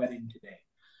 "Closed for wedding today."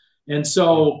 And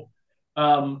so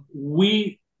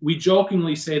we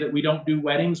jokingly say that we don't do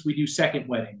weddings, we do second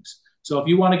weddings. So if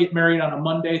you want to get married on a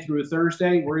Monday through a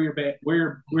Thursday, we're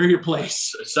your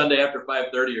place. Sunday after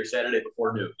 5:30 or Saturday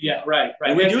before noon. Yeah, right.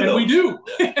 And we do.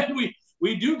 Yeah. And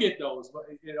we do get those,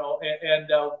 you know, and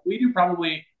we do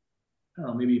probably, I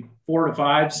don't know, maybe 4 to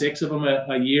 5, 6 of them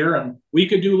a year, and we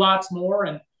could do lots more.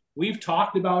 And we've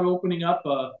talked about opening up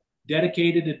a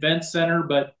dedicated event center,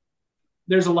 but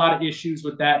there's a lot of issues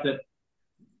with that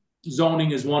zoning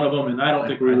is one of them, and I don't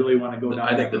think we really want to go down.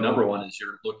 I think the number one is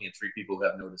you're looking at 3 people who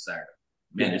have no desire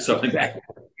to manage something like that.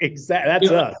 Exactly.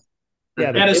 That's us. Yeah,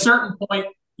 at a certain point,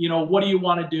 you know, what do you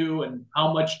want to do, and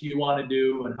how much do you want to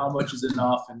do, and how much is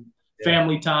enough, and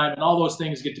family time, and all those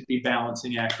things get to be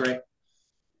balancing act, right?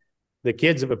 The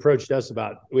kids have approached us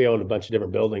we own a bunch of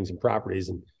different buildings and properties,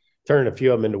 and turning a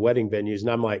few of them into wedding venues.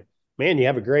 And I'm like, man, you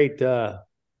have a great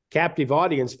captive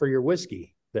audience for your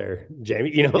whiskey there,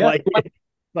 Jamie. You know,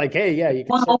 like, hey, yeah, you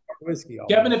can sell whiskey.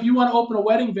 Kevin, if you want to open a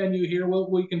wedding venue here,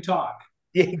 we can talk.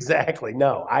 Yeah, exactly.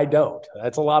 No, I don't.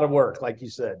 That's a lot of work, like you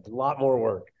said, a lot more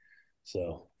work.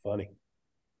 So funny.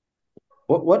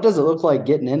 What does it look like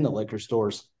getting into liquor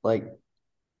stores? Like,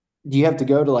 do you have to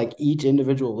go to like each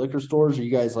individual liquor stores? Are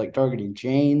you guys like targeting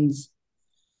chains?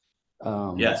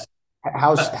 Yes.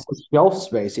 how's shelf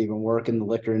space even work in the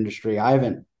liquor industry?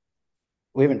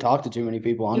 We haven't talked to too many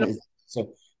people on it. It's a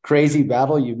crazy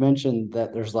battle. You mentioned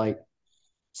that there's like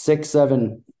 6,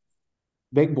 7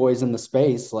 big boys in the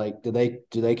space. Like, do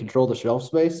they control the shelf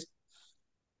space?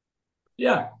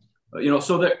 Yeah,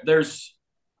 so there's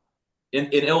in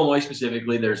Illinois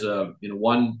specifically, there's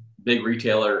one big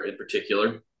retailer in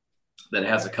particular that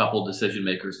has a couple decision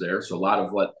makers there. So a lot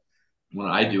of what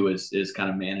I do is kind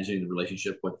of managing the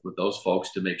relationship with those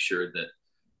folks to make sure that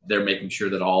they're making sure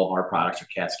that all of our products are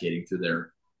cascading through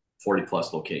their 40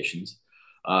 plus locations.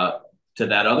 To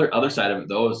that other side of it,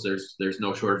 though, is there's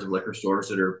no shortage of liquor stores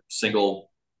that are single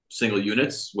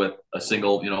units with a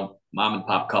single mom and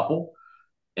pop couple,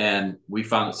 and we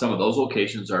found that some of those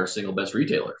locations are single best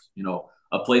retailers.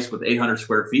 A place with 800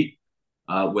 square feet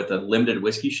with a limited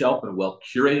whiskey shelf and a well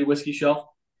curated whiskey shelf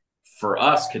for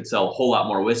us can sell a whole lot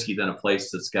more whiskey than a place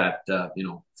that's got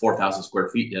 4,000 square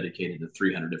feet dedicated to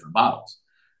 300 different bottles.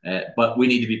 But we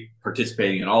need to be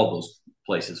participating in all of those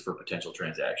places for potential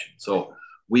transactions. So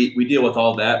we deal with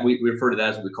all that. We refer to that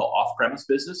as what we call off-premise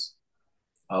business,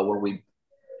 where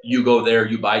you go there,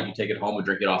 you buy it, you take it home and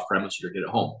drink it off-premise, you drink it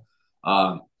at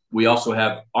home. We also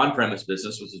have on-premise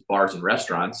business, which is bars and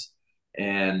restaurants.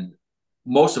 And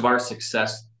most of our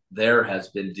success there has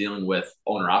been dealing with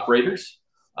owner-operators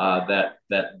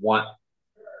that want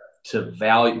to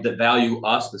value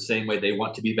us the same way they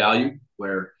want to be valued,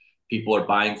 where people are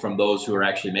buying from those who are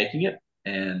actually making it.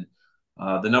 And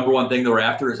the number one thing that we're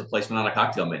after is a placement on a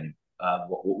cocktail menu.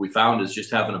 What we found is just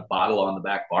having a bottle on the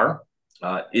back bar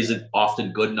isn't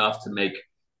often good enough to make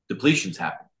depletions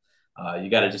happen. You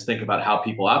got to just think about how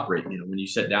people operate. When you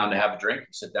sit down to have a drink, you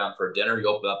sit down for a dinner, you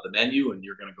open up the menu, and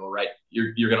you're going to go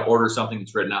you're going to order something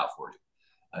that's written out for you.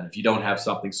 And if you don't have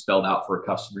something spelled out for a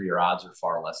customer, your odds are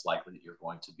far less likely that you're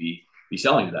going to be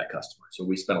selling to that customer. So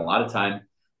we spend a lot of time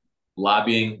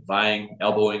lobbying, vying,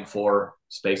 elbowing for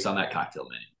space on that cocktail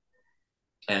menu.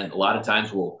 And a lot of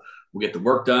times we'll get the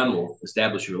work done, we'll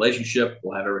establish a relationship,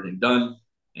 we'll have everything done,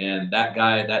 and that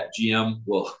guy, that GM,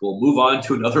 will move on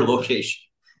to another location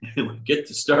and we get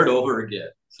to start over again.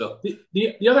 So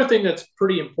the other thing that's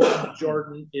pretty important,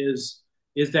 Jordan, is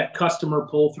that customer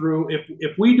pull through.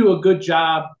 If we do a good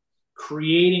job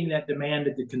creating that demand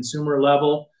at the consumer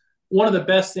level, one of the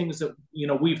best things that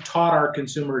we've taught our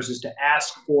consumers is to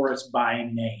ask for us by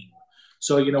name.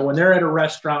 So when they're at a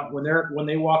restaurant, when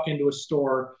they walk into a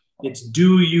store, it's,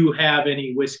 do you have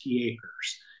any whiskey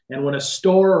acres? And when a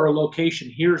store or a location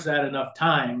hears that enough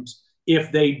times,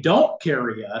 if they don't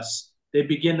carry us, they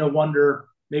begin to wonder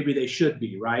maybe they should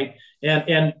be, right?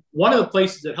 And one of the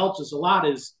places that helps us a lot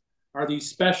are these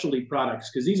specialty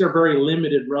products, because these are very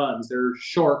limited runs. They're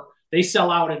short. They sell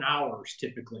out in hours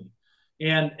typically.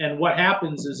 And what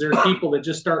happens is there's people that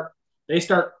just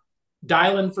start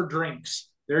dialing for drinks.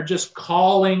 They're just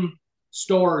calling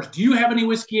stores. Do you have any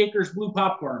Whiskey Acres blue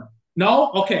popcorn?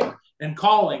 No? Okay. And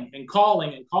calling. And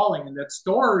that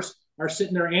stores are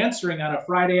sitting there answering on a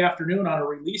Friday afternoon on a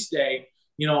release day,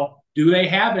 do they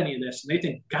have any of this? And they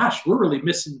think, gosh, we're really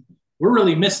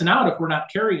missing out if we're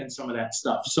not carrying some of that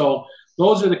stuff. So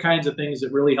those are the kinds of things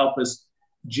that really help us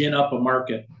gin up a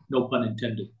market, no pun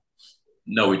intended.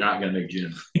 No, we're not going to make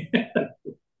gin.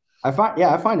 I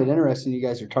find it interesting you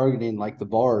guys are targeting like the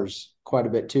bars quite a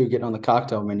bit too, getting on the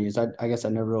cocktail menus. I guess I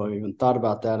never really even thought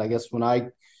about that. I guess when I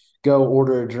go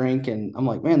order a drink and I'm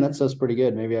like, man, that stuff's pretty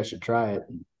good, maybe I should try it.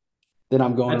 And then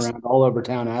I'm going around all over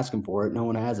town asking for it. No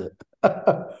one has it.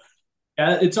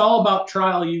 It's all about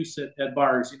trial use at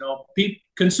bars.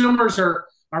 Consumers are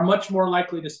much more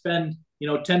likely to spend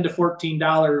 $10 to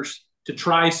 $14 to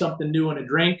try something new in a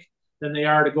drink than they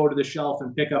are to go to the shelf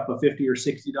and pick up a $50 or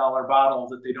 $60 bottle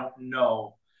that they don't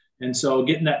know. And so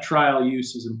getting that trial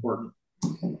use is important.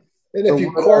 And if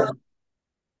you court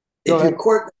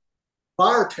the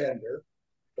bartender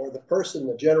or the person,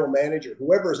 the general manager,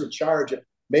 whoever is in charge of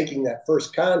making that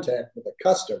first contact with a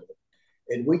customer,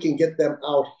 and we can get them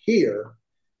out here,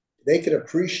 they can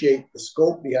appreciate the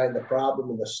scope behind the problem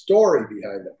and the story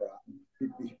behind the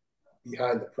problem,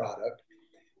 behind the product.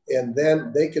 And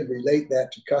then they can relate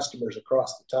that to customers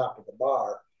across the top of the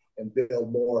bar and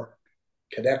build more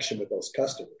connection with those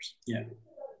customers. Yeah.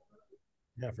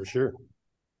 Yeah, for sure.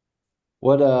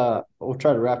 We'll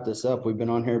try to wrap this up. We've been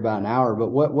on here about an hour, but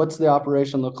what's the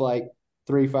operation look like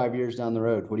 3-5 years down the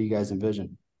road? What do you guys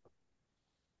envision?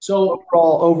 So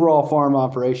overall farm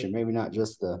operation, maybe not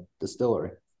just the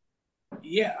distillery.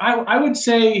 Yeah, I would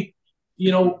say,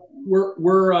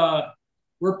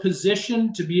 we're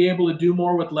positioned to be able to do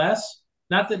more with less.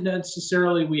 Not that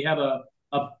necessarily we have a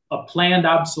planned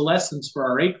obsolescence for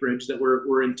our acreage that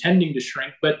we're intending to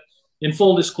shrink, but in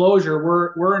full disclosure,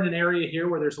 we're in an area here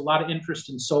where there's a lot of interest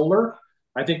in solar.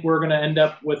 I think we're going to end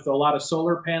up with a lot of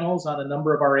solar panels on a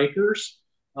number of our acres.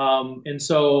 And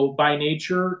so by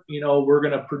nature, we're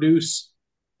going to produce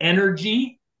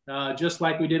energy just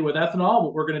like we did with ethanol,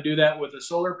 but we're going to do that with a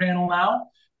solar panel now.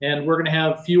 And we're going to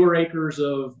have fewer acres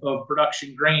of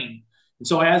production grain. And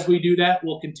so as we do that,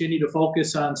 we'll continue to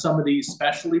focus on some of these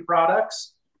specialty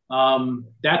products.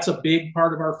 That's a big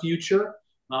part of our future.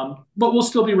 But we'll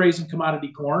still be raising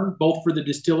commodity corn, both for the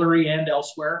distillery and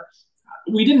elsewhere.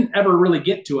 We didn't ever really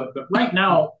get to it, but right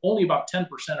now, only about 10%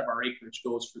 of our acreage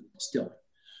goes for the distilling.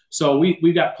 So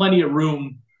we've got plenty of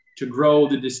room to grow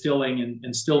the distilling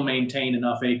and still maintain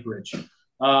enough acreage.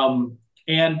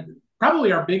 And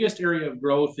probably our biggest area of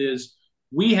growth is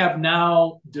we have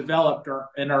now developed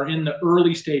and are in the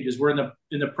early stages. We're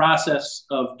in the process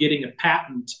of getting a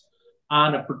patent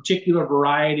on a particular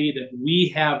variety that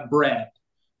we have bred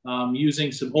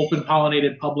using some open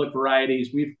pollinated public varieties.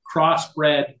 We've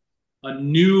crossbred a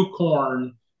new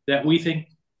corn that we think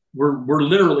we're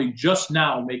literally just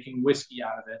now making whiskey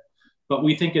out of it, but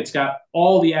we think it's got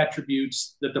all the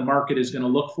attributes that the market is going to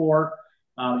look for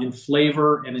in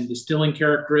flavor and in distilling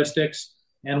characteristics.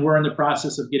 And we're in the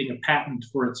process of getting a patent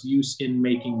for its use in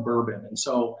making bourbon. And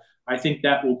so I think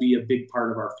that will be a big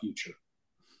part of our future.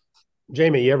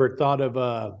 Jamie, you ever thought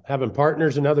of having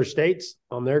partners in other states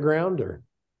on their ground, or?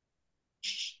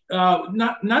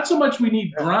 Not so much we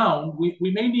need ground.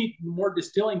 We may need more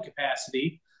distilling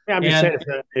capacity. Yeah, I'm just saying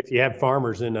if you have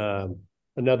farmers in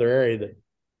another area that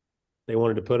they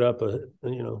wanted to put up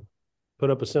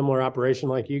a similar operation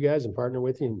like you guys and partner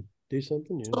with you and do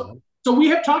something. So we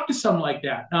have talked to some like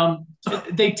that.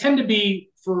 They tend to be,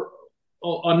 for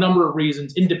a number of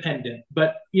reasons, independent.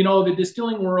 But the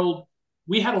distilling world,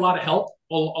 we had a lot of help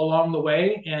along the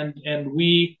way, and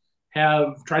we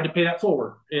have tried to pay that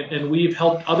forward. And we've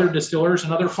helped other distillers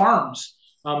and other farms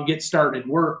get started.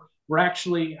 We're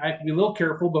actually, I have to be a little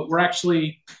careful, but we're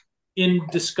actually in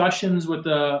discussions with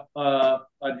an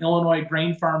Illinois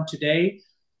grain farm today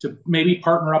to maybe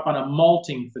partner up on a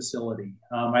malting facility.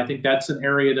 I think that's an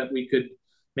area that we could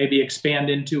maybe expand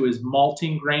into, is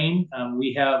malting grain.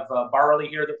 We have barley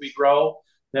here that we grow,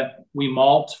 that we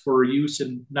malt for use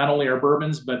in not only our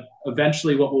bourbons, but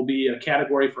eventually what will be a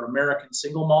category for American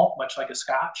single malt, much like a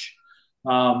Scotch.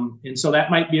 And so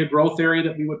that might be a growth area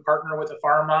that we would partner with a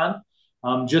farm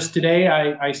on. Just today,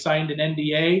 I signed an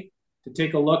NDA to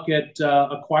take a look at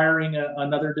acquiring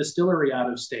another distillery out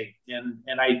of state.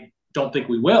 And I don't think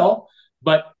we will,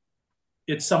 but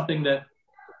it's something that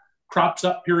crops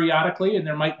up periodically, and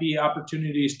there might be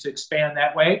opportunities to expand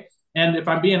that way. And if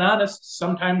I'm being honest,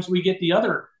 sometimes we get the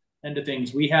other end of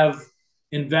things. We have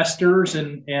investors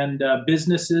and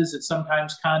businesses that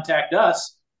sometimes contact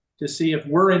us to see if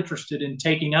we're interested in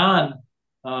taking on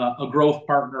a growth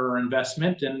partner or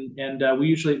investment. And we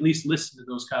usually at least listen to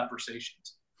those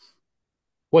conversations.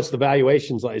 What's the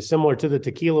valuations like? Similar to the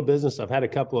tequila business? I've had a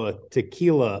couple of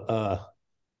tequila,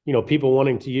 people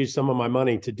wanting to use some of my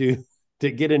money to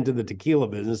get into the tequila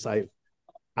business. I'm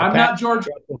not George.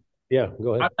 Yeah,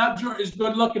 go ahead. I'm not as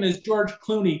good looking as George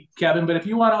Clooney, Kevin, but if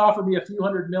you want to offer me a few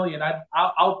 $100 million,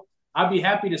 I'd be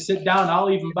happy to sit down. I'll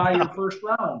even buy your first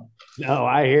round. No,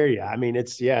 I hear you. I mean,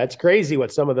 it's crazy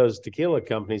what some of those tequila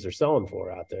companies are selling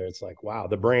for out there. It's like, wow,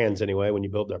 the brands anyway, when you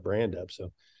build that brand up.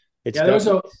 So it's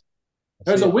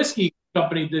there's a whiskey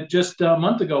company that just a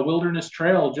month ago, Wilderness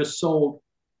Trail, just sold,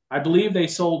 I believe they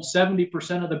sold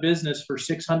 70% of the business for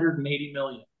 $680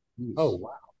 million. Oh,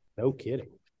 wow. No kidding.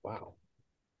 Wow.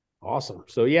 Awesome.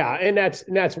 So yeah, and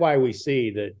that's why we see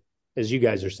that, as you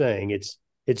guys are saying,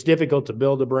 it's difficult to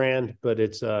build a brand, but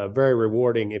it's very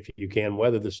rewarding if you can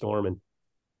weather the storm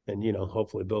and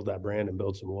hopefully build that brand and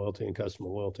build some loyalty and customer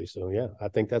loyalty. So yeah, I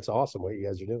think that's awesome what you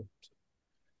guys are doing.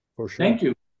 For sure. Thank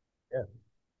you. Yeah.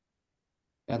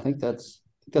 I think that's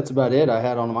about it I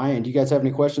had on my end. Do you guys have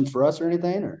any questions for us or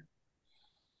anything? Or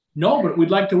no, but we'd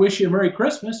like to wish you a Merry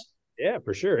Christmas. Yeah,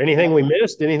 for sure. Anything we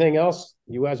missed? Anything else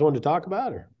you guys wanted to talk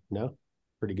about, or no?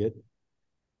 Pretty good.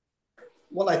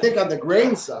 Well, I think on the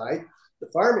grain side, the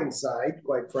farming side,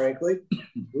 quite frankly,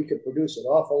 we could produce an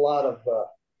awful lot of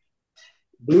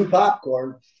blue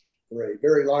popcorn for a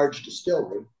very large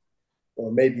distillery,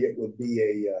 or maybe it would be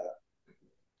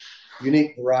a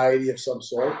unique variety of some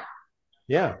sort.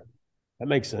 Yeah, that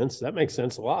makes sense. That makes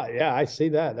sense a lot. Yeah, I see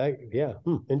that.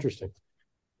 Interesting.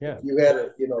 Yeah. You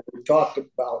had we talked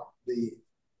about the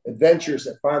adventures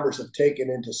that farmers have taken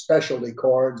into specialty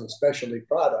corns and specialty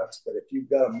products, but if you've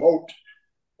got a moat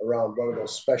around one of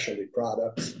those specialty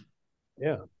products.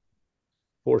 Yeah,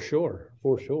 for sure.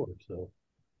 So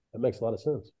that makes a lot of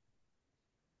sense.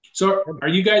 So are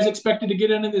you guys expected to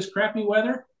get into this crappy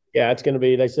weather? Yeah, it's going to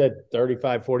be, they said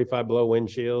 35, 45 below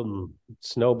windshield and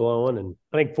snow blowing, and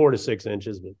I think 4 to 6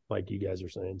 inches, but like you guys are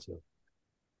saying. So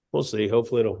we'll see.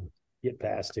 Hopefully it'll get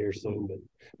past here soon, but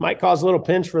might cause a little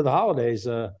pinch for the holidays.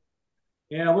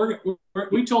 Yeah,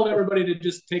 we told everybody to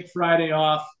just take Friday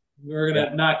off. We're going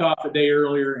to knock off a day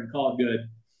earlier and call it good.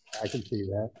 I can see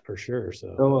that for sure.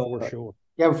 So for sure.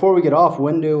 Yeah, before we get off,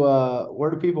 where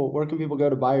can people go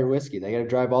to buy your whiskey? They got to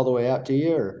drive all the way out to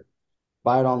you, or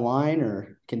buy it online,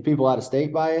 or can people out of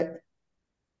state buy it?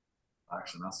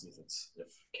 Actually, I'll see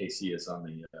if KC is on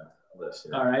the list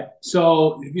here. All right.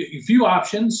 So a few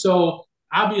options. So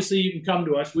obviously you can come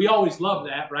to us. We always love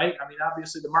that, right? I mean,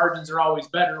 obviously the margins are always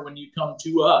better when you come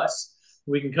to us.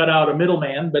 We can cut out a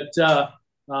middleman, but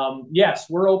yes,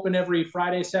 we're open every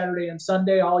Friday, Saturday, and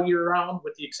Sunday all year round,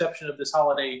 with the exception of this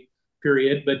holiday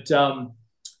period. But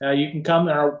you can come.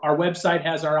 Our website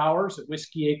has our hours at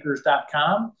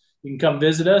whiskeyacres.com. You can come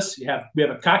visit us. We have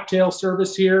a cocktail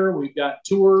service here. We've got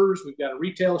tours. We've got a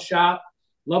retail shop,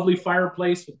 lovely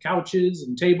fireplace with couches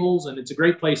and tables, and it's a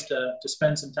great place to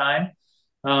spend some time.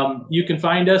 You can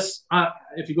find us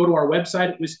if you go to our website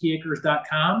at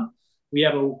whiskeyacres.com. We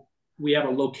have a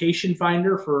location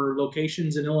finder for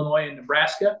locations in Illinois and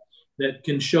Nebraska that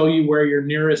can show you where your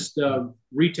nearest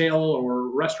retail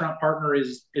or restaurant partner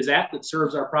is at that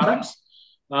serves our products.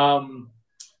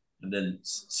 And then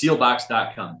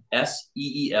sealbox.com,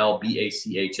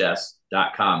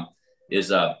 SEELBACHS.com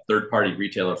is a third-party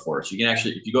retailer for us. You can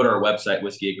actually, if you go to our website,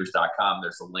 whiskeyacres.com,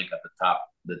 there's a link at the top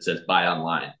that says buy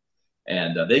online.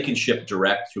 And they can ship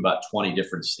direct to about 20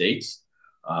 different states.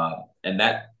 And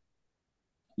that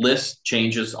list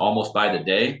changes almost by the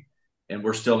day. And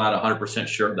we're still not 100%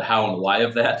 sure of the how and why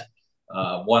of that.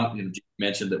 One, you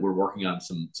mentioned that we're working on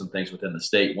some things within the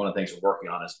state. One of the things we're working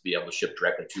on is to be able to ship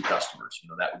directly to customers.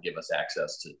 That would give us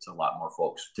access to a lot more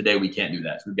folks. Today, we can't do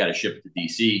that. So we've got to ship it to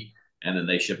DC, and then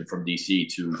they ship it from DC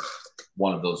to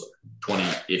one of those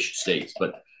 20-ish states.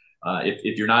 But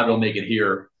if you're not able to make it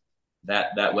here,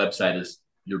 that website is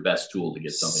your best tool to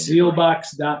get something.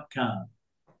 Sealbox.com.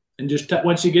 And just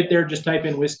once you get there, just type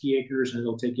in Whiskey Acres, and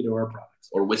it'll take you to our products.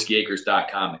 Or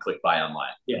whiskeyacres.com and click buy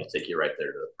online. Yeah. It'll take you right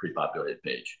there to the pre-populated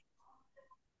page.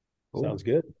 Cool. Sounds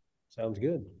good.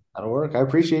 That'll work. I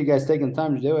appreciate you guys taking the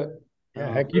time to do it.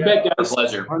 Yeah, you bet, guys. Our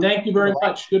pleasure. Thank you very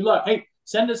much. Good luck. Hey,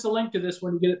 send us a link to this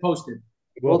when you get it posted.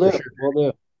 We'll do.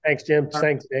 Thanks, Jim.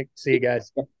 Thanks, Nick. See you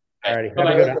guys. All righty. Have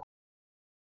a good one.